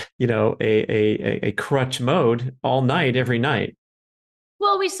a crutch mode all night, every night.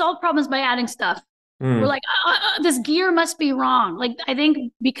 Well, we solve problems by adding stuff. We're like, this gear must be wrong. Like, I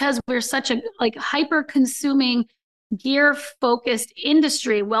think because we're such a hyper consuming gear focused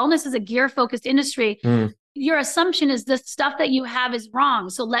industry, wellness is a gear focused industry. Your assumption is the stuff that you have is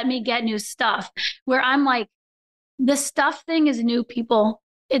wrong. So let me get new stuff, where I'm like, the stuff thing is new, people.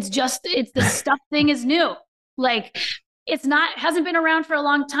 It's the stuff thing is new. Like, hasn't been around for a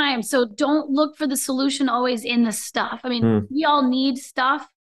long time. So don't look for the solution always in the stuff. I mean, we all need stuff,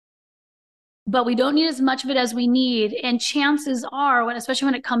 but we don't need as much of it as we need. And chances are, especially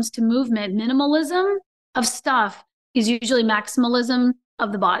when it comes to movement, minimalism of stuff is usually maximalism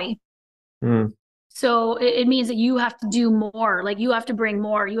of the body. So it means that you have to do more. Like, you have to bring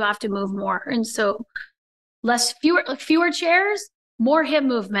more, you have to move more. And so fewer chairs, more hip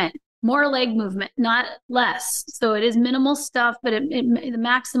movement, more leg movement, not less. So it is minimal stuff, but it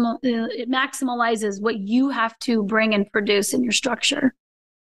maximalizes what you have to bring and produce in your structure.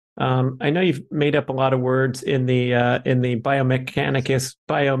 I know you've made up a lot of words in the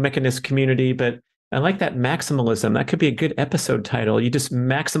biomechanist community, but I like that maximalism. That could be a good episode title. You just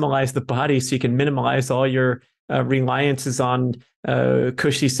maximize the body so you can minimize all your reliances on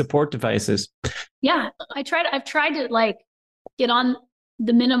cushy support devices. Yeah, I've tried to get on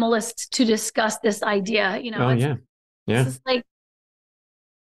the minimalists to discuss this idea. It's just like,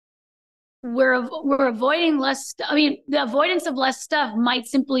 we're avoiding less. I mean, the avoidance of less stuff might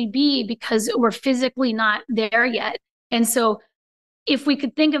simply be because we're physically not there yet. And so if we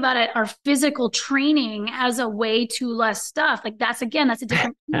could think about it, our physical training as a way to less stuff, that's a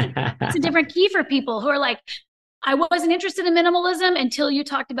different key. That's a different key for people who are like, I wasn't interested in minimalism until you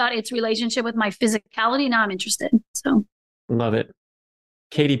talked about its relationship with my physicality. Now I'm interested. So love it.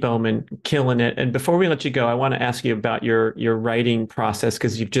 Katy Bowman, killing it. And before we let you go, I want to ask you about your writing process,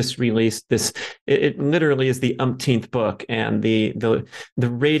 because you've just released this. It literally is the umpteenth book, and the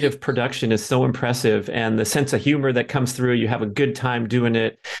rate of production is so impressive, and the sense of humor that comes through. You have a good time doing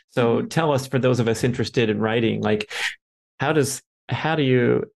it. So tell us, for those of us interested in writing, how are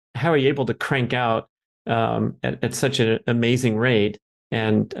you able to crank out at such an amazing rate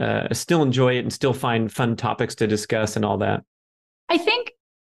and still enjoy it and still find fun topics to discuss and all that? I think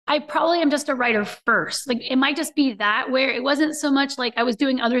I probably am just a writer first. It might just be that, where it wasn't so much like I was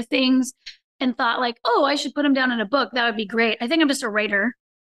doing other things and thought I should put them down in a book. That would be great. I think I'm just a writer,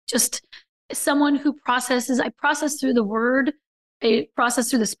 just someone who processes. I process through the word. I process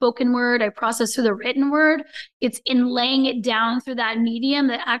through the spoken word. I process through the written word. It's in laying it down through that medium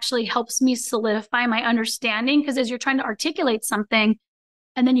that actually helps me solidify my understanding. Because as you're trying to articulate something,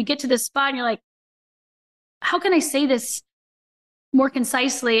 and then you get to this spot and you're like, how can I say this more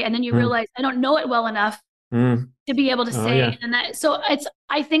concisely? And then you realize I don't know it well enough to be able to say it. And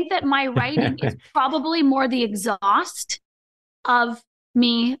I think that my writing is probably more the exhaust of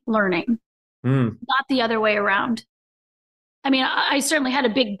me learning, not the other way around. I mean, I certainly had a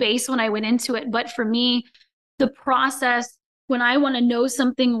big base when I went into it, but for me, the process, when I want to know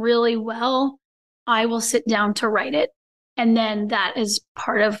something really well, I will sit down to write it. And then that is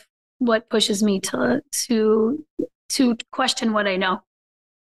part of what pushes me to question what I know.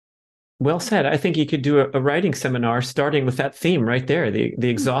 Well said. I think you could do a writing seminar starting with that theme right there. The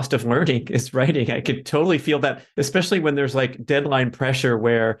exhaust of learning is writing. I could totally feel that, especially when there's deadline pressure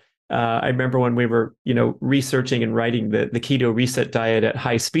where I remember when we were, researching and writing the keto reset diet at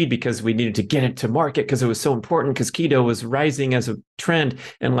high speed because we needed to get it to market because it was so important because keto was rising as a trend.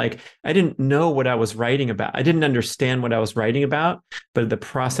 And like, I didn't know what I was writing about. I didn't understand what I was writing about, but the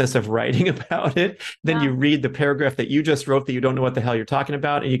process of writing about it, then you read the paragraph that you just wrote that you don't know what the hell you're talking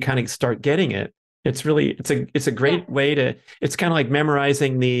about, and you kind of start getting it. It's really, it's a great way to, it's kind of like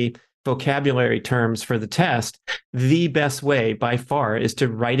memorizing the vocabulary terms for the test. The best way by far is to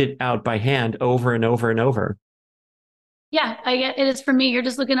write it out by hand over and over and over. Yeah, I get it. Is for me. You're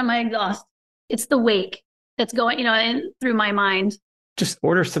just looking at my exhaust. It's the wake that's going, through my mind. Just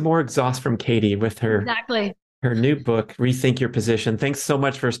order some more exhaust from Katy with her new book, Rethink Your Position. Thanks so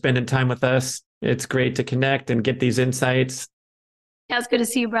much for spending time with us. It's great to connect and get these insights. Yeah, it's good to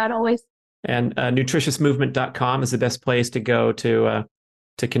see you, Brad, always. And nutritiousmovement.com is the best place to go to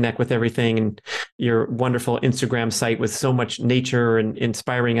connect with everything, and your wonderful Instagram site with so much nature and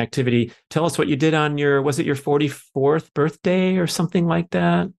inspiring activity. Tell us what you did on was it your 44th birthday or something like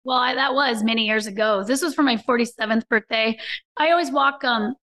that? Well, that was many years ago. This was for my 47th birthday. I always walk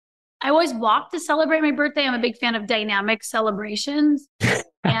to celebrate my birthday. I'm a big fan of dynamic celebrations.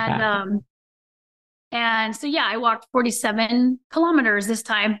 And so, yeah, I walked 47 kilometers this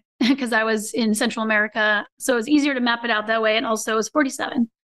time because I was in Central America. So it was easier to map it out that way. And also it was 47.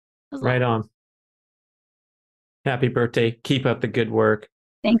 Right on. Happy birthday. Keep up the good work.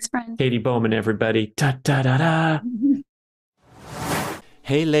 Thanks, friend. Katy Bowman, everybody. Da, da, da, da.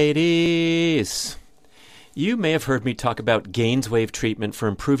 Hey, ladies. You may have heard me talk about GainsWave treatment for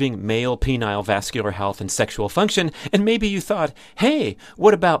improving male penile vascular health and sexual function, and maybe you thought, hey,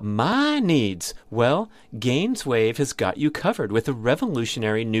 what about my needs? Well, GainsWave has got you covered with a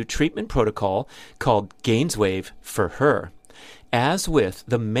revolutionary new treatment protocol called GainsWave for Her. As with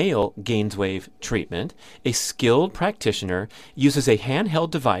the male GainsWave treatment, a skilled practitioner uses a handheld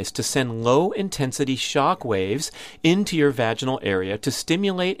device to send low-intensity shock waves into your vaginal area to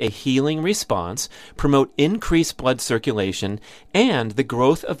stimulate a healing response, promote increased blood circulation, and the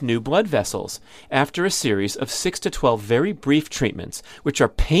growth of new blood vessels. After a series of 6 to 12 very brief treatments, which are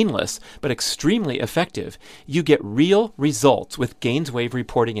painless but extremely effective, you get real results with GainsWave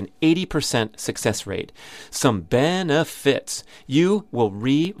reporting an 80% success rate. Some benefits. You will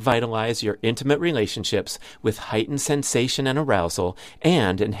revitalize your intimate relationships with heightened sensation and arousal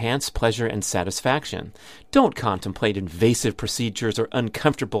and enhanced pleasure and satisfaction. Don't contemplate invasive procedures or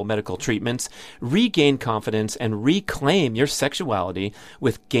uncomfortable medical treatments. Regain confidence and reclaim your sexuality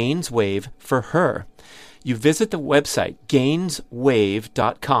with GainsWave for Her. You visit the website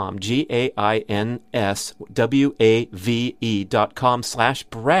gainswave.com,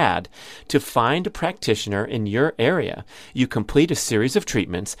 GAINSWAVE.com/Brad to find a practitioner in your area. You complete a series of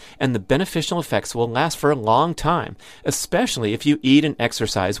treatments, and the beneficial effects will last for a long time, especially if you eat and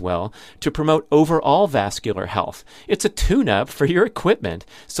exercise well to promote overall vascular health. It's a tune-up for your equipment,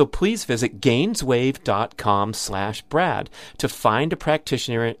 so please visit gainswave.com/Brad to find a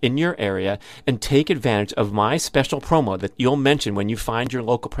practitioner in your area and take advantage of my special promo that you'll mention when you find your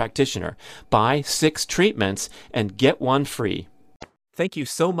local practitioner. Buy 6 treatments and get one free. Thank you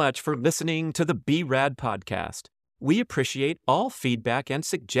so much for listening to the B-Rad podcast. We appreciate all feedback and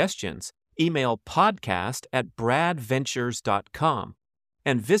suggestions. Email podcast@bradventures.com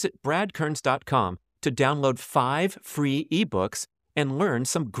and visit bradkearns.com to download 5 free ebooks and learn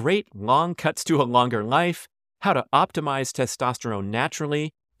some great long cuts to a longer life, how to optimize testosterone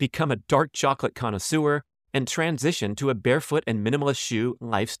naturally, become a dark chocolate connoisseur, and transition to a barefoot and minimalist shoe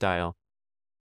lifestyle.